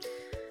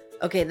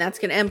 Okay, and that's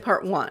going to end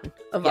part 1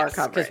 of our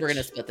coverage. Because we're going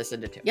to split this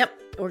into 2.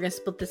 Yep, we're going to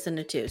split this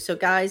into 2. So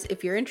guys,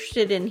 if you're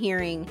interested in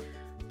hearing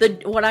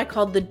what I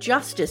call the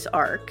justice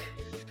arc.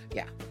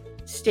 Yeah.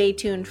 Stay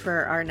tuned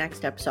for our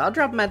next episode. I'll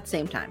drop them at the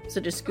same time. So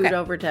just scoot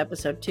over to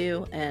episode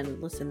 2 and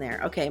listen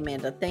there. Okay,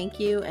 Amanda, thank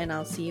you. And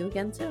I'll see you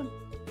again soon.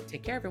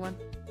 Take care, everyone.